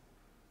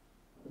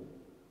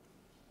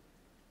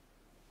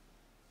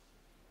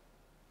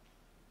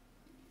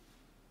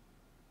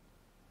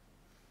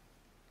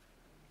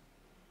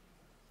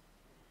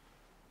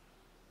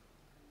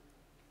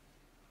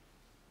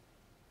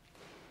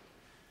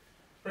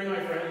 Pray,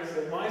 my friends,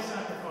 that my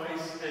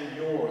sacrifice and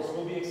yours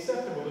will be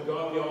acceptable to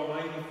God the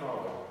Almighty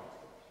Father.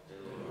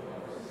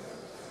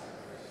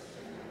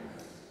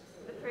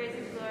 The praise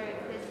and glory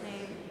of his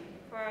name,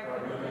 for our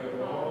good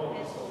of all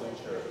his holy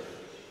church.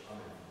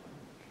 Amen.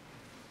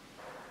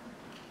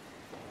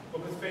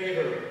 Look with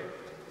favor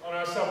on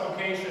our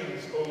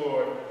supplications, O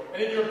Lord,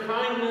 and in your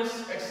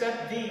kindness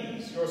accept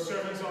these, your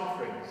servants'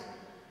 offerings,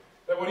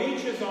 that what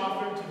each is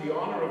offered to the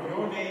honor of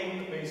your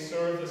name may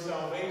serve the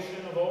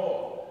salvation of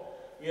all.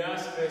 We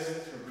ask this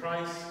through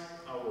Christ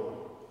our Lord.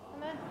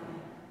 Amen.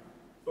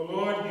 The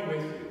Lord be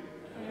with you.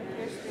 And with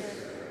your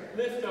spirit.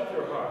 Lift up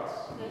your hearts.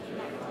 Lift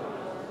them up to the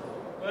Lord.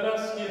 Let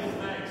us give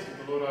thanks to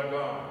the Lord our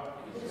God.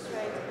 It is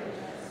right and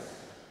just.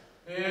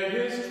 It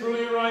is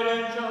truly right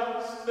and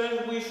just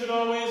that we should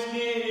always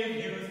give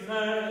you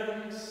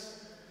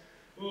thanks.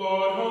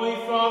 Lord, Holy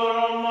Father,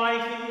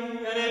 Almighty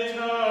and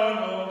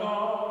eternal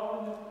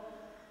God,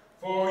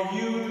 for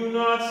you do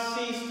not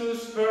cease to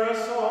spur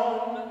us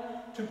on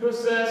to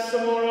possess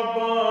a more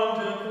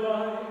abundant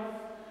life,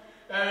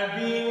 and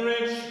being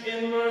rich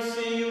in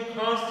mercy, you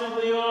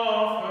constantly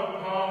offer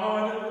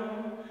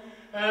pardon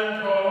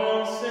and call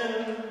on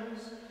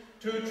sinners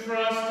to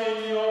trust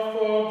in your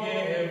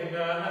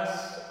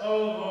forgiveness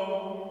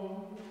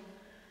alone.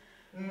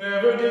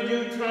 Never did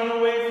you turn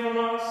away from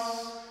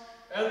us,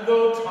 and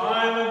though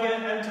time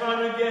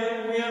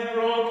again we have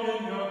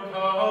broken your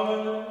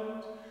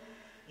covenant,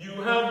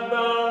 you have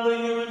bound the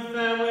human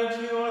family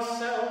to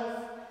yourself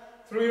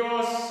through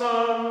your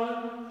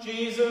Son,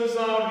 Jesus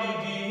our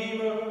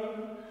Redeemer,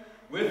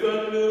 with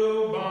a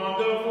new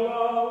bond of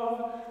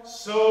love,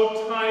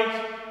 so tight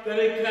that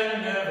it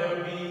can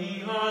never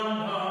be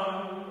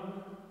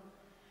undone.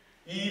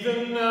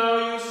 Even now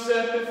you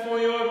set before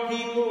your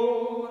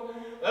people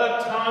a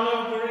time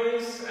of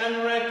grace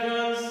and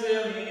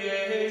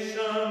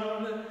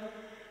reconciliation,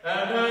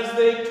 and as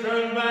they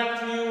turn back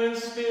to you in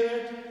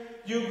spirit,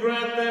 you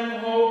grant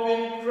them hope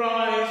in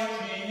Christ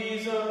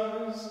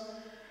Jesus,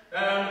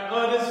 and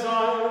a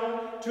desire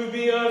to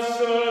be of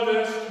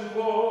service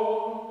to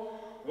all,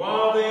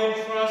 while they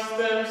entrust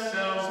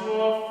themselves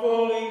more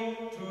fully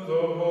to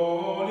the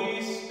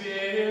Holy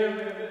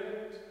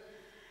Spirit.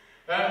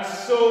 And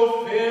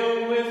so,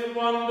 filled with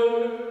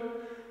wonder,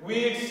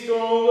 we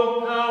extol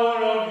the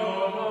power of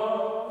your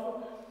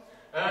love,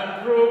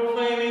 and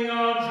proclaiming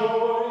our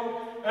joy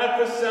at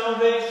the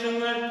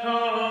salvation that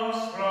comes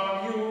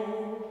from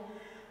you,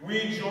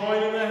 we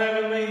join in the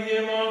heavenly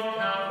hymn of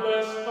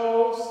countless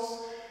hosts,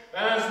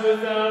 as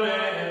without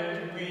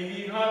end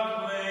we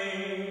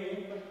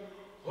acclaim.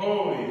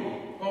 Holy,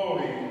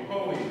 holy,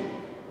 holy,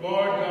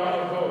 Lord God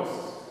of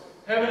hosts,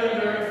 heaven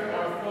and earth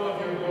are full of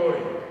your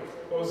glory.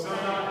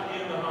 Hosanna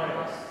in the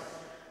highest.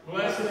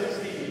 Blessed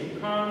is he who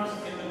comes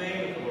in the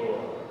name of the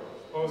Lord.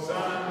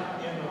 Hosanna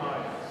in the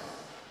highest.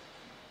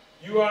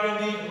 You are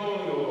indeed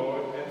holy, O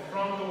Lord, and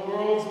from the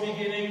world's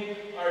beginning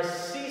are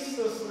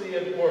ceaselessly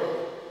at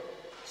work,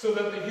 so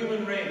that the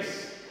human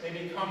race may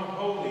become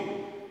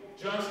holy,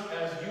 just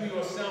as you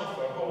yourself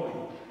are holy.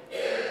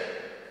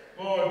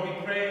 Lord, we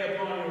pray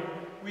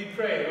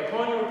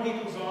upon your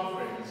people's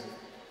offerings,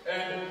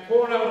 and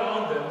pour out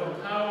on them the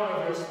power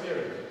of your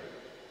Spirit,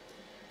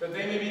 that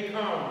they may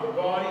become the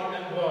body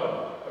and blood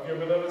of your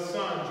beloved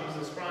Son,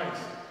 Jesus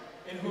Christ,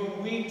 in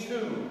whom we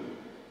too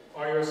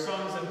are your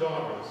sons and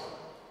daughters.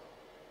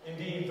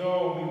 Indeed,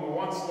 though we were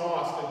once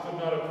lost and could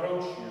not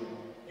approach you,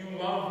 you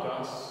loved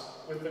us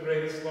with the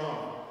greatest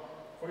love.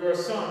 For your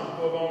Son,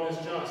 who alone is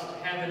just,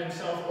 handed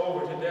himself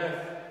over to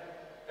death,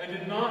 and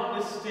did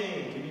not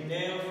disdain to be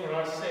nailed for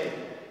our sake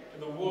to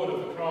the wood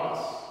of the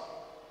cross.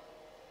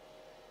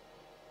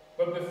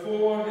 But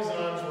before his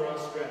arms were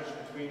outstretched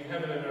between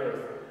heaven and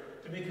earth,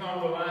 to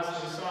become the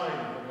lasting sign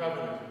of the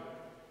covenant,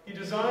 he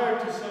desired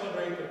to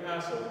celebrate the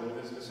Passover with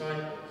his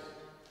disciples.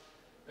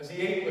 As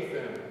he ate with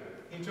them,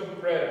 he took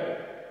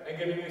bread, and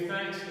giving you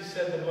thanks, he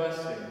said the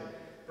blessing,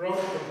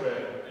 broke the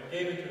bread, and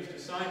gave it to his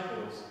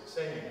disciples,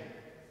 saying,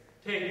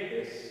 "Take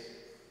this,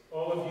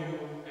 all of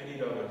you, and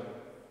eat of it.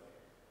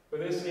 For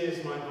this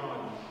is my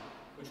body,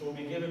 which will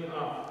be given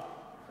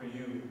up for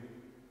you."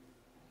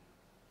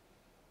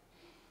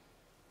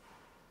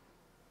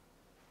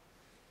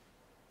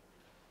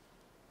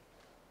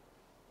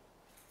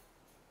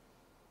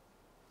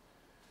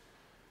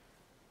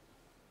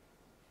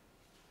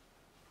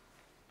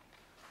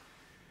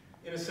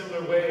 In a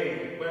similar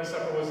way, when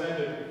supper was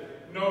ended,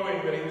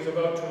 knowing that he was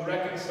about to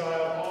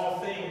reconcile all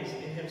things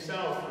in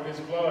himself through his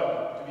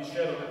blood to be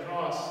shed on the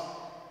cross,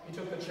 he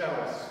took the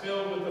chalice,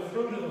 filled with the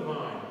fruit of the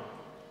vine,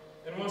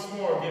 and once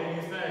more, giving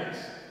you thanks,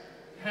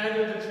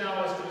 handed the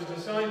chalice to his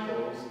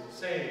disciples,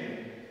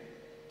 saying,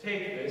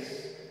 "Take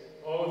this,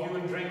 all of you,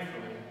 and drink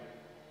from it.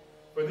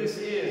 For this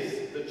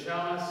is the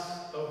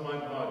chalice of my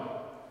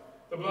blood,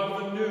 the blood of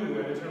the new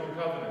and eternal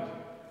covenant,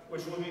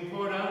 which will be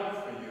poured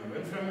out for you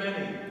and for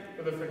many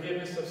for the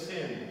forgiveness of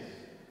sins.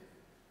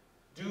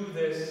 Do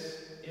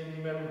this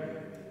in memory of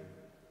me."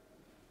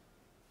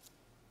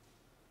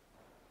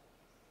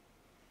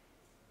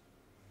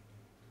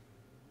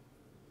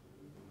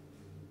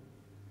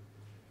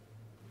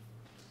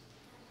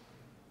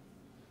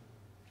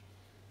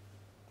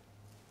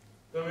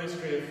 The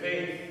mystery of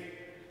faith.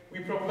 We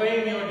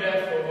proclaim your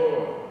death, O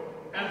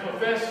Lord, and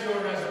profess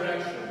your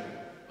resurrection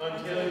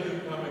until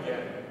you come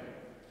again.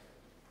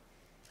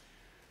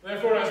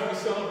 Therefore, as we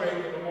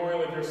celebrate the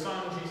memorial of your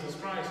Son, Jesus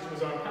Christ, who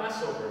is our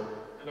Passover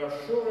and our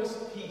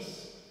surest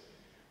peace,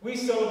 we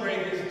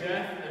celebrate his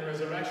death and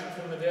resurrection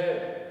from the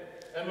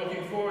dead, and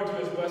looking forward to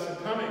his blessed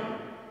coming,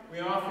 we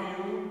offer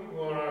you,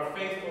 who are our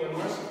faithful and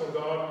merciful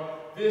God,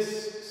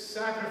 this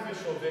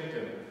sacrificial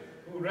victim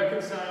who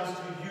reconciles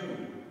to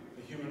you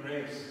the human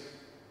race.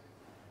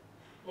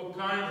 Look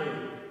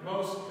kindly,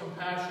 most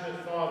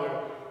compassionate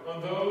Father,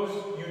 on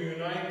those you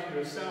unite to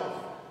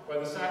yourself by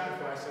the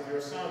sacrifice of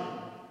your Son,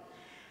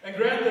 and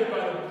grant that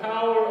by the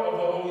power of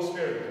the Holy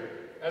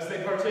Spirit, as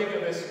they partake of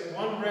this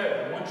one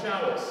bread and one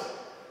chalice,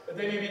 that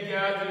they may be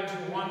gathered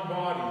into one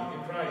body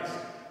in Christ,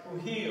 who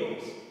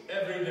heals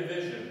every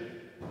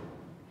division.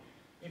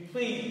 Be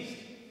pleased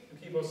to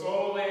keep us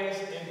always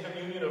in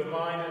communion of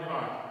mind and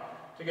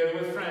heart, together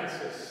with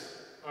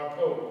Francis, our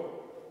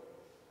Pope,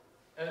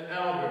 and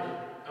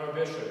Albert, our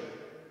Bishop.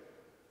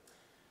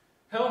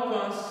 Help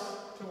us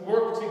to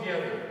work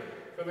together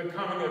for the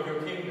coming of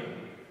your kingdom,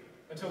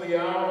 until the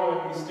hour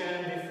when we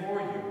stand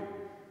before you,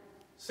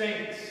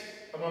 saints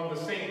among the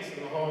saints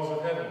in the halls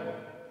of heaven,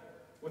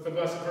 with the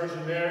Blessed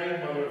Virgin Mary,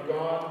 Mother of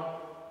God,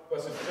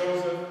 Blessed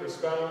Joseph, her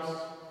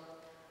spouse,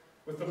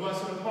 with the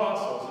blessed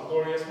apostles and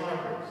glorious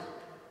martyrs,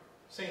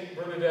 Saint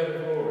Bernadette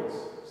of Lourdes,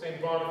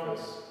 Saint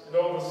Boniface, and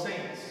all the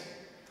saints,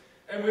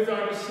 and with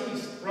our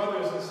deceased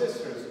brothers and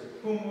sisters,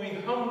 whom we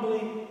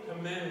humbly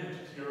commend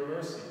to your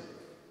mercy.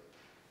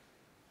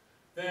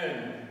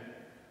 Then,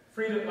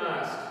 freed at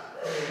last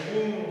from the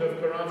wound of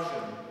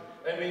corruption,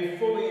 and made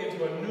fully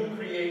into a new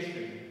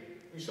creation,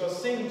 we shall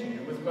sing to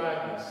you with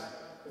gladness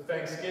the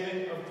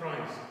thanksgiving of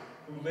Christ,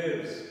 who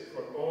lives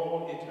for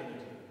all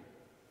eternity.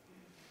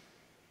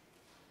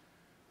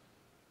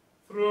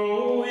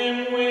 Through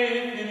him,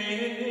 with him,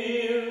 in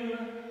him,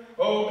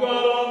 O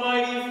God,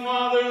 Almighty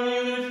Father, in the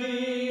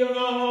unity of the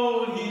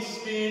Holy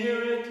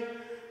Spirit,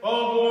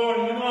 all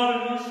glory and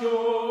honor is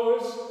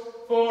yours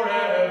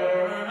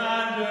forever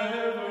and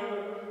ever.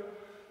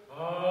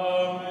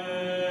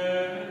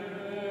 Amen.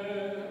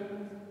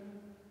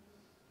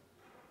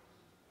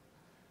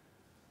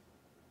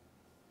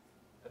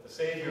 At the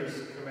Savior's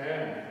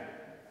command,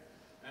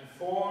 and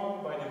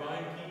formed by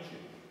divine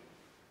teaching,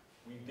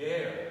 we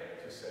dare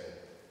to say,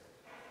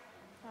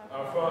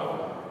 Our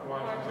Father, who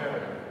art in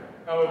heaven,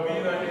 hallowed be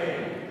thy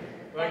name.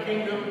 Thy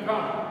kingdom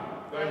come,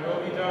 thy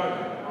will be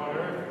done, on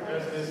earth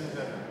as it is in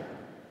heaven.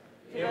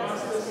 Give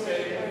us this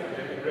day our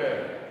daily bread,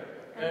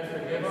 and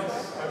forgive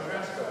us our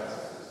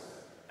trespasses,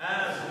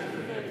 as we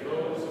forgive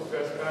those who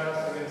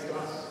trespass against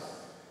us.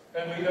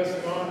 And lead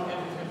us not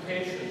into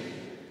temptation,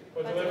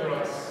 but deliver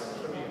us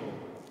from evil.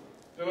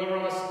 Deliver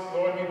us,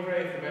 Lord, we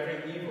pray, from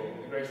every evil,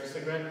 and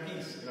graciously grant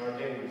peace in our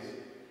days,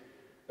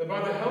 that by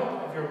the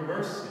help of your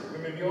mercy we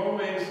may be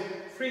always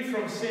free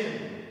from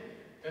sin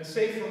and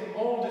safe from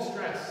all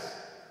distress,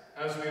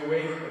 as we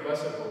await the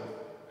blessed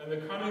hope and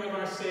the coming of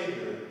our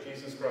Savior,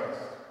 Jesus Christ.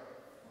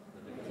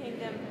 The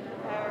kingdom,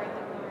 the power, and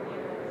the glory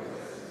are yours.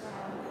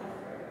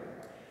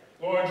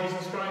 Lord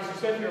Jesus Christ, who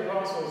said to your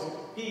apostles,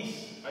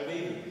 "Peace I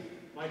leave you,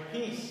 my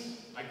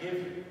peace I give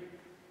you."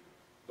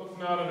 Look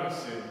not on our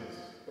sins,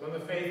 but on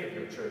the faith of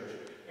your church,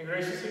 and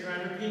graciously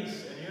grant her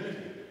peace and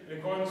unity in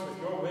accordance with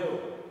your will.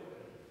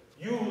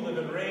 You who live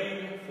and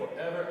reign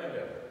forever and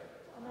ever.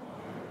 Amen.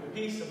 The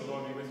peace of the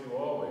Lord be with you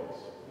always.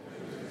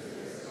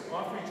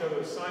 Offer each other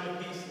a sign of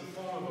peace in the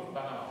form of a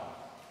bow.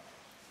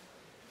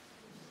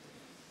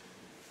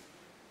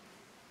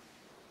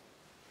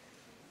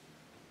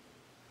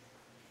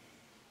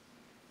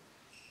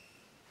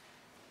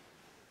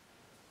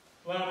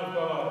 Lamb of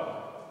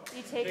God,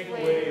 Be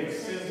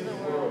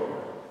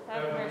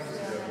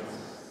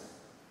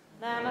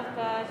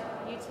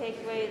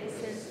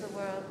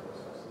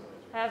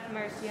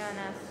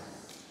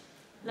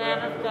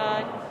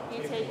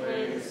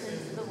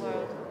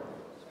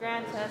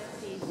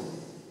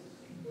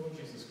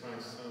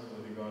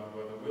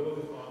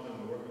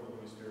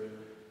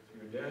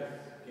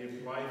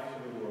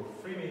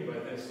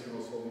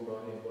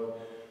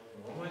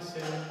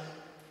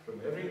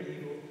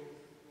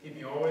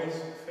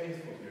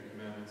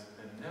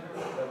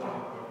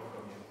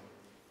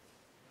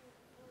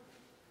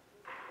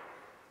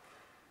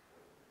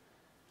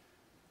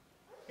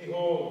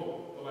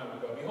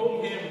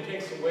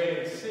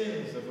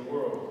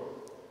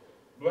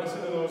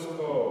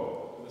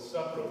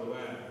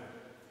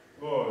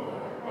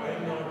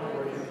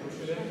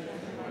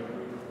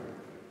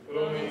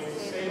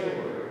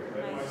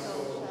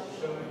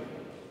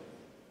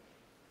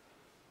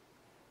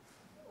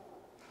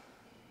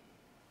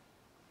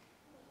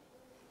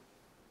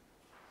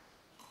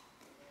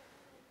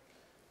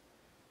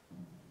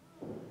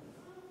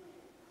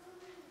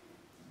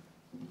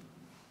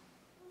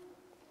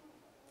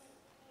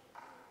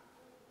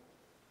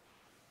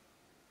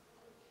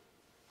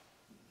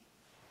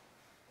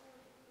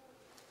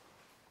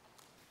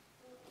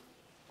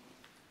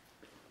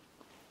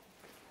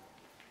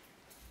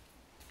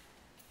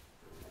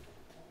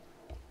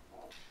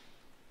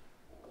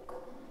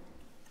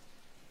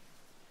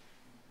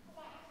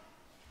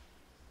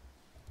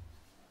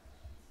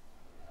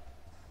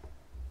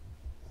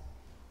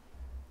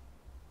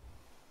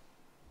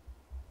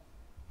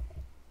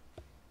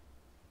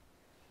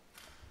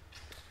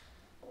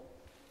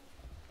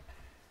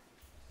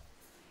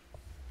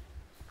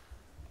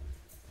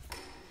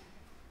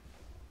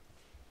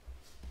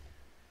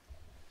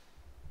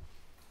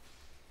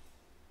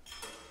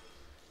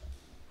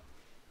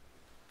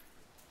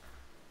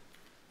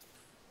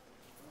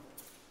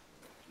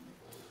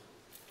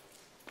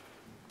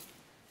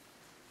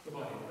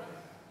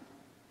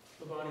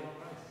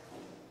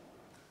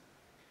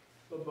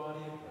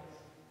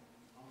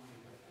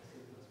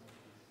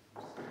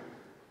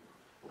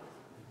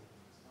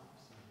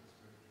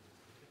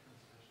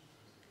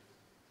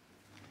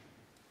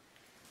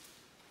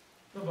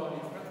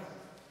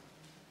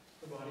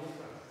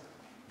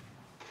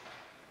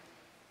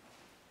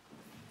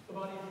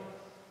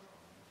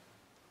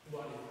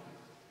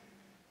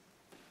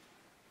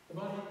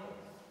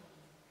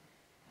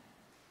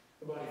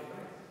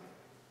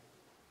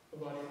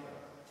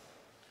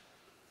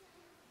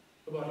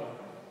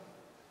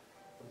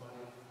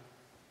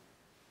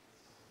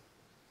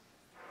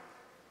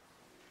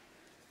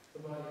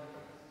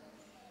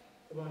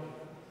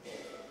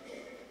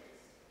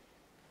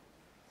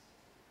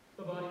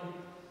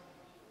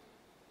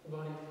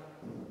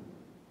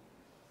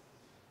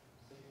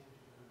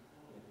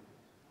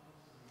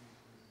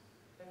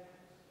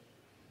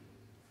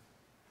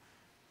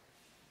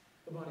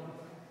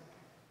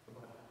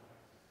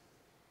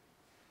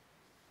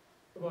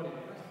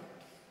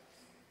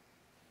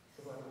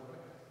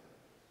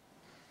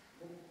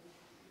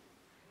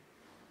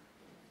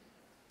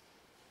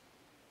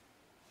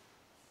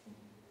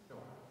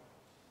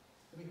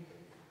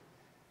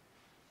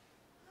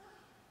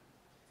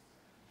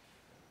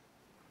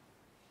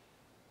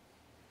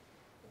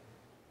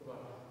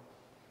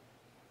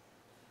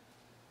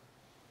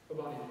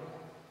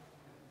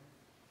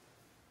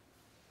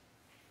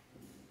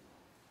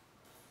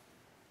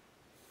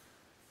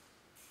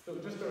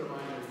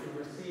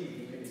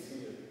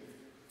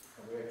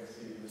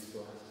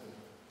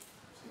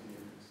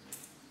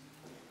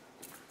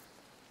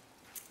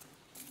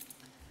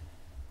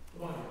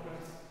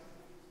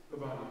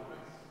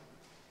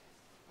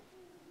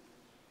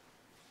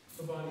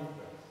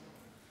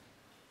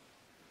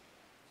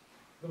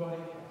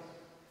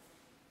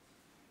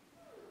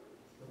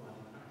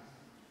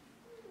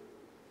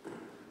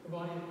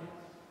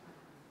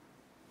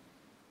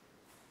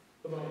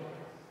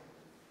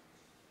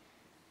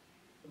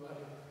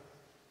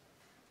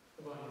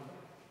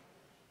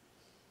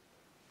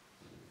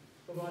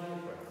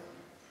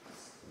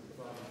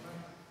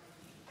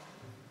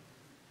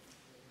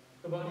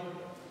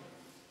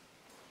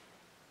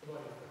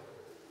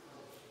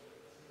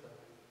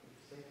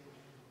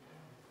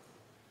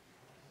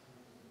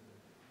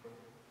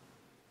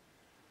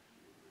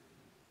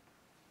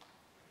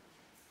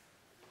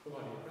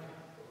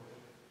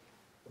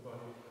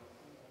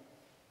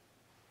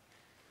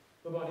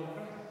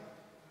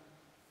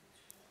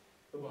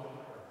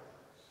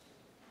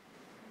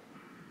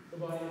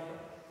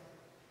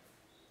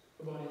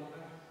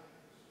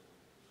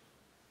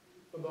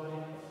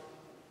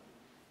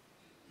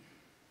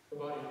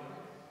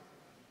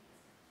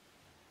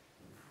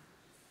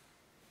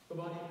The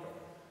body of Christ.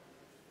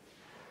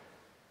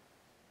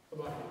 The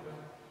body of God.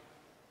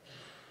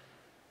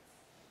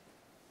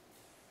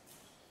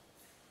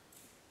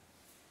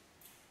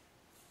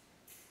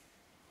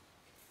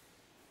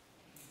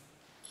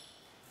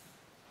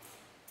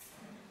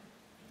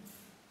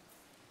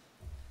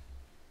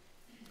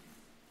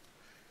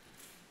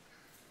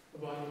 The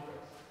body of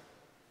Christ.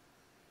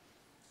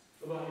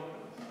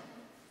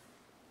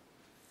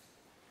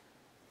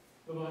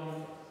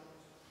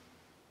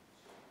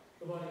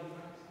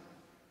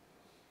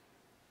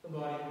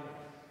 body of Christ.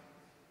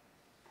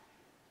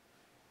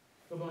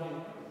 The body of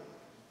Christ.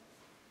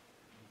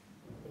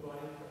 The body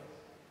of Christ.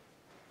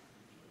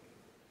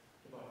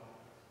 The body of Christ.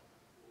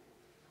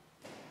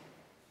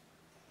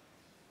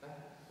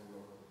 That's the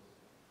Lord.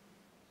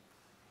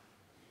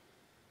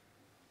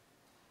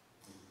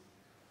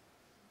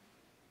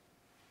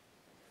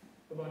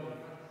 The body of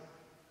Christ.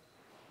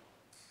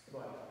 The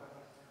body of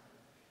Christ.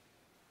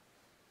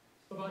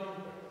 The body of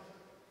Christ.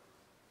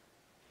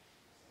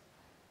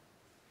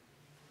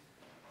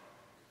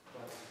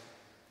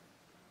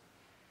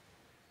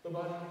 The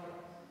body of Christ.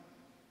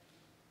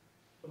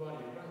 The body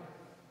of Christ.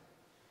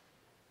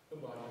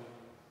 The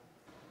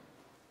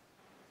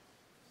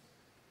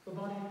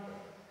body of Christ. The body of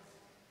Christ.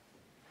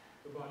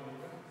 The body of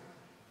Christ.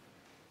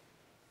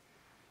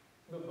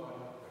 The body of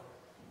Christ.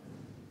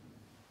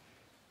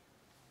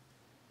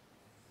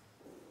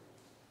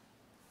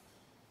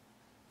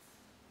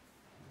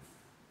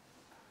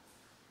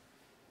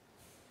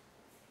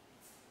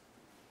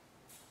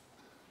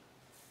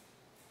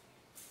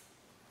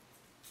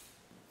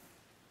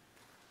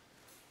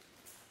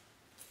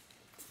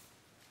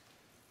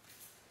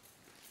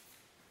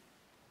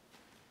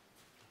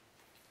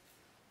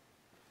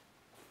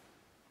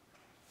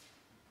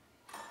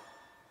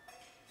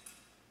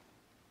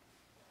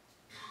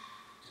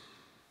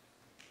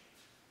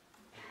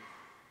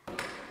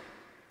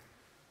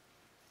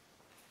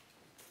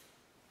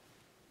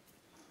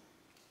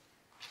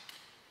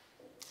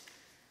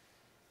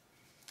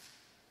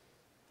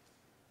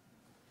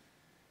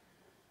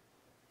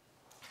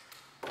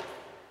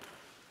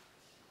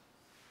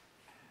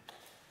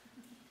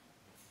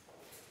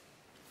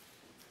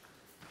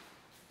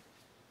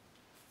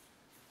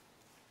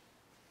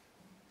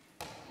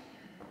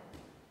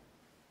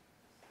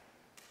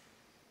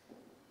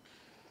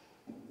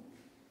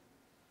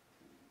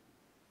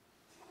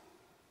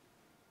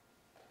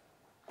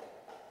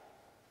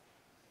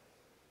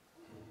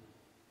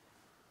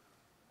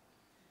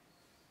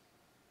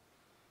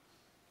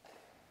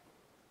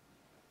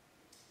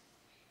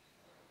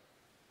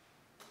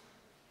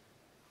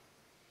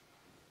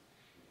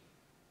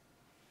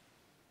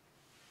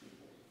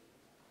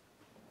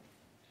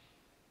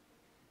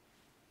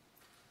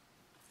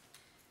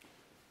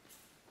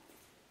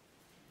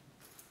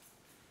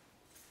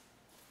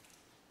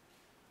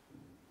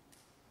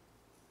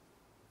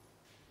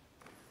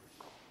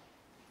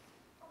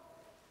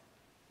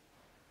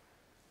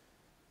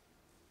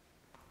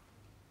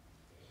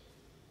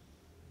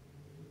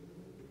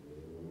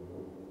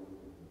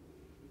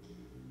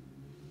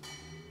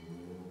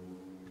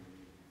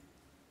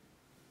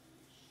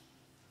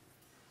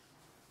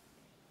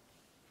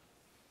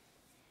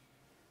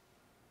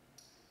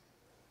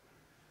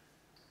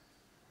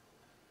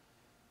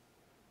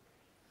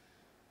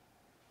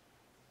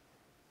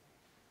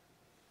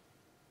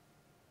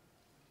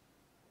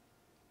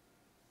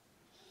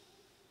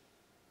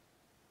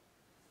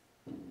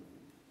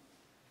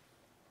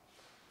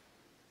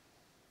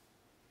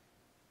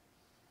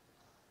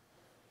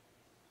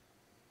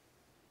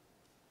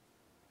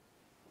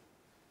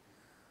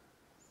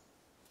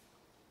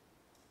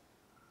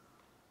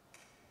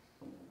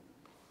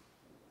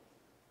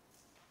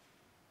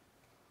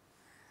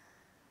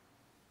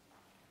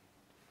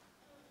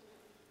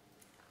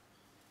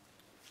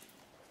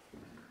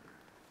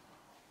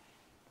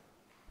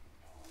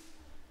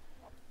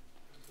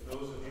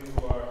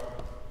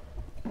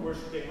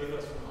 Worshiping with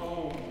us from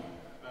home,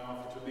 I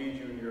offer to lead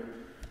you in your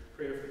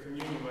prayer for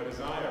communion by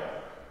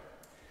desire.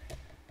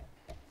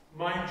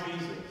 My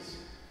Jesus,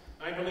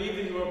 I believe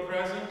that you are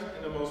present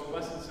in the most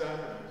blessed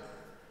sacrament.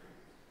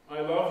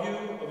 I love you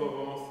above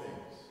all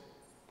things,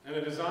 and I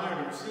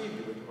desire to receive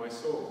you into my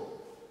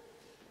soul.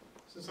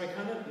 Since I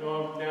cannot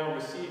now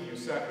receive you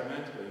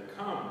sacramentally,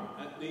 come,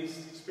 at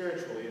least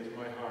spiritually, into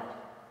my heart.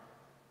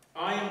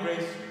 I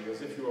embrace you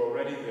as if you are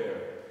already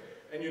there,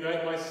 and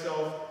unite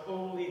myself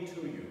wholly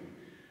to you.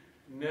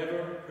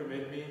 Never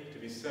permit me to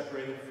be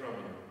separated from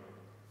you.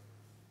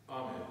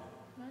 Amen.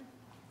 Amen.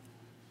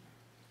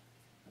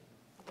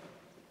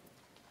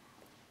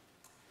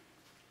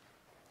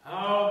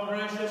 How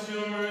precious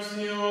your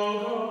mercy, O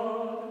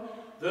God!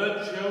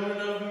 The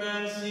children of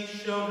men seek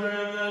shelter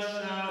in the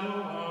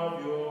shadow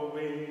of your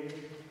wings.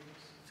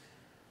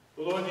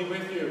 The Lord be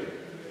with you.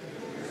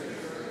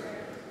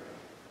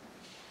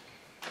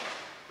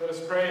 Let us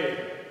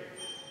pray.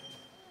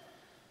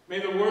 May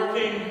the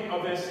working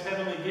of this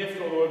heavenly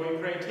gift, O Lord, we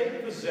pray,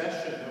 take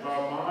possession of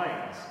our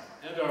minds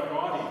and our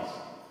bodies,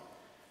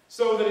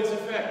 so that its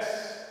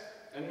effects,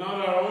 and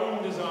not our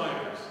own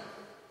desires,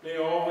 may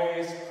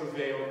always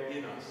prevail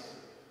in us.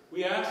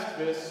 We ask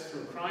this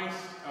through Christ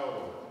our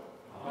Lord.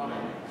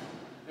 Amen.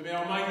 And may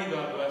Almighty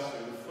God bless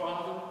you, the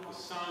Father, the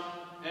Son,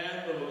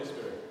 and the Holy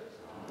Spirit.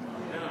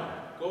 Amen. Now,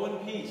 go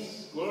in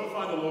peace.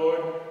 Glorify the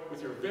Lord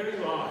with your very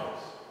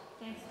lives.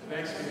 Thanks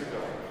Thanks be to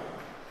God.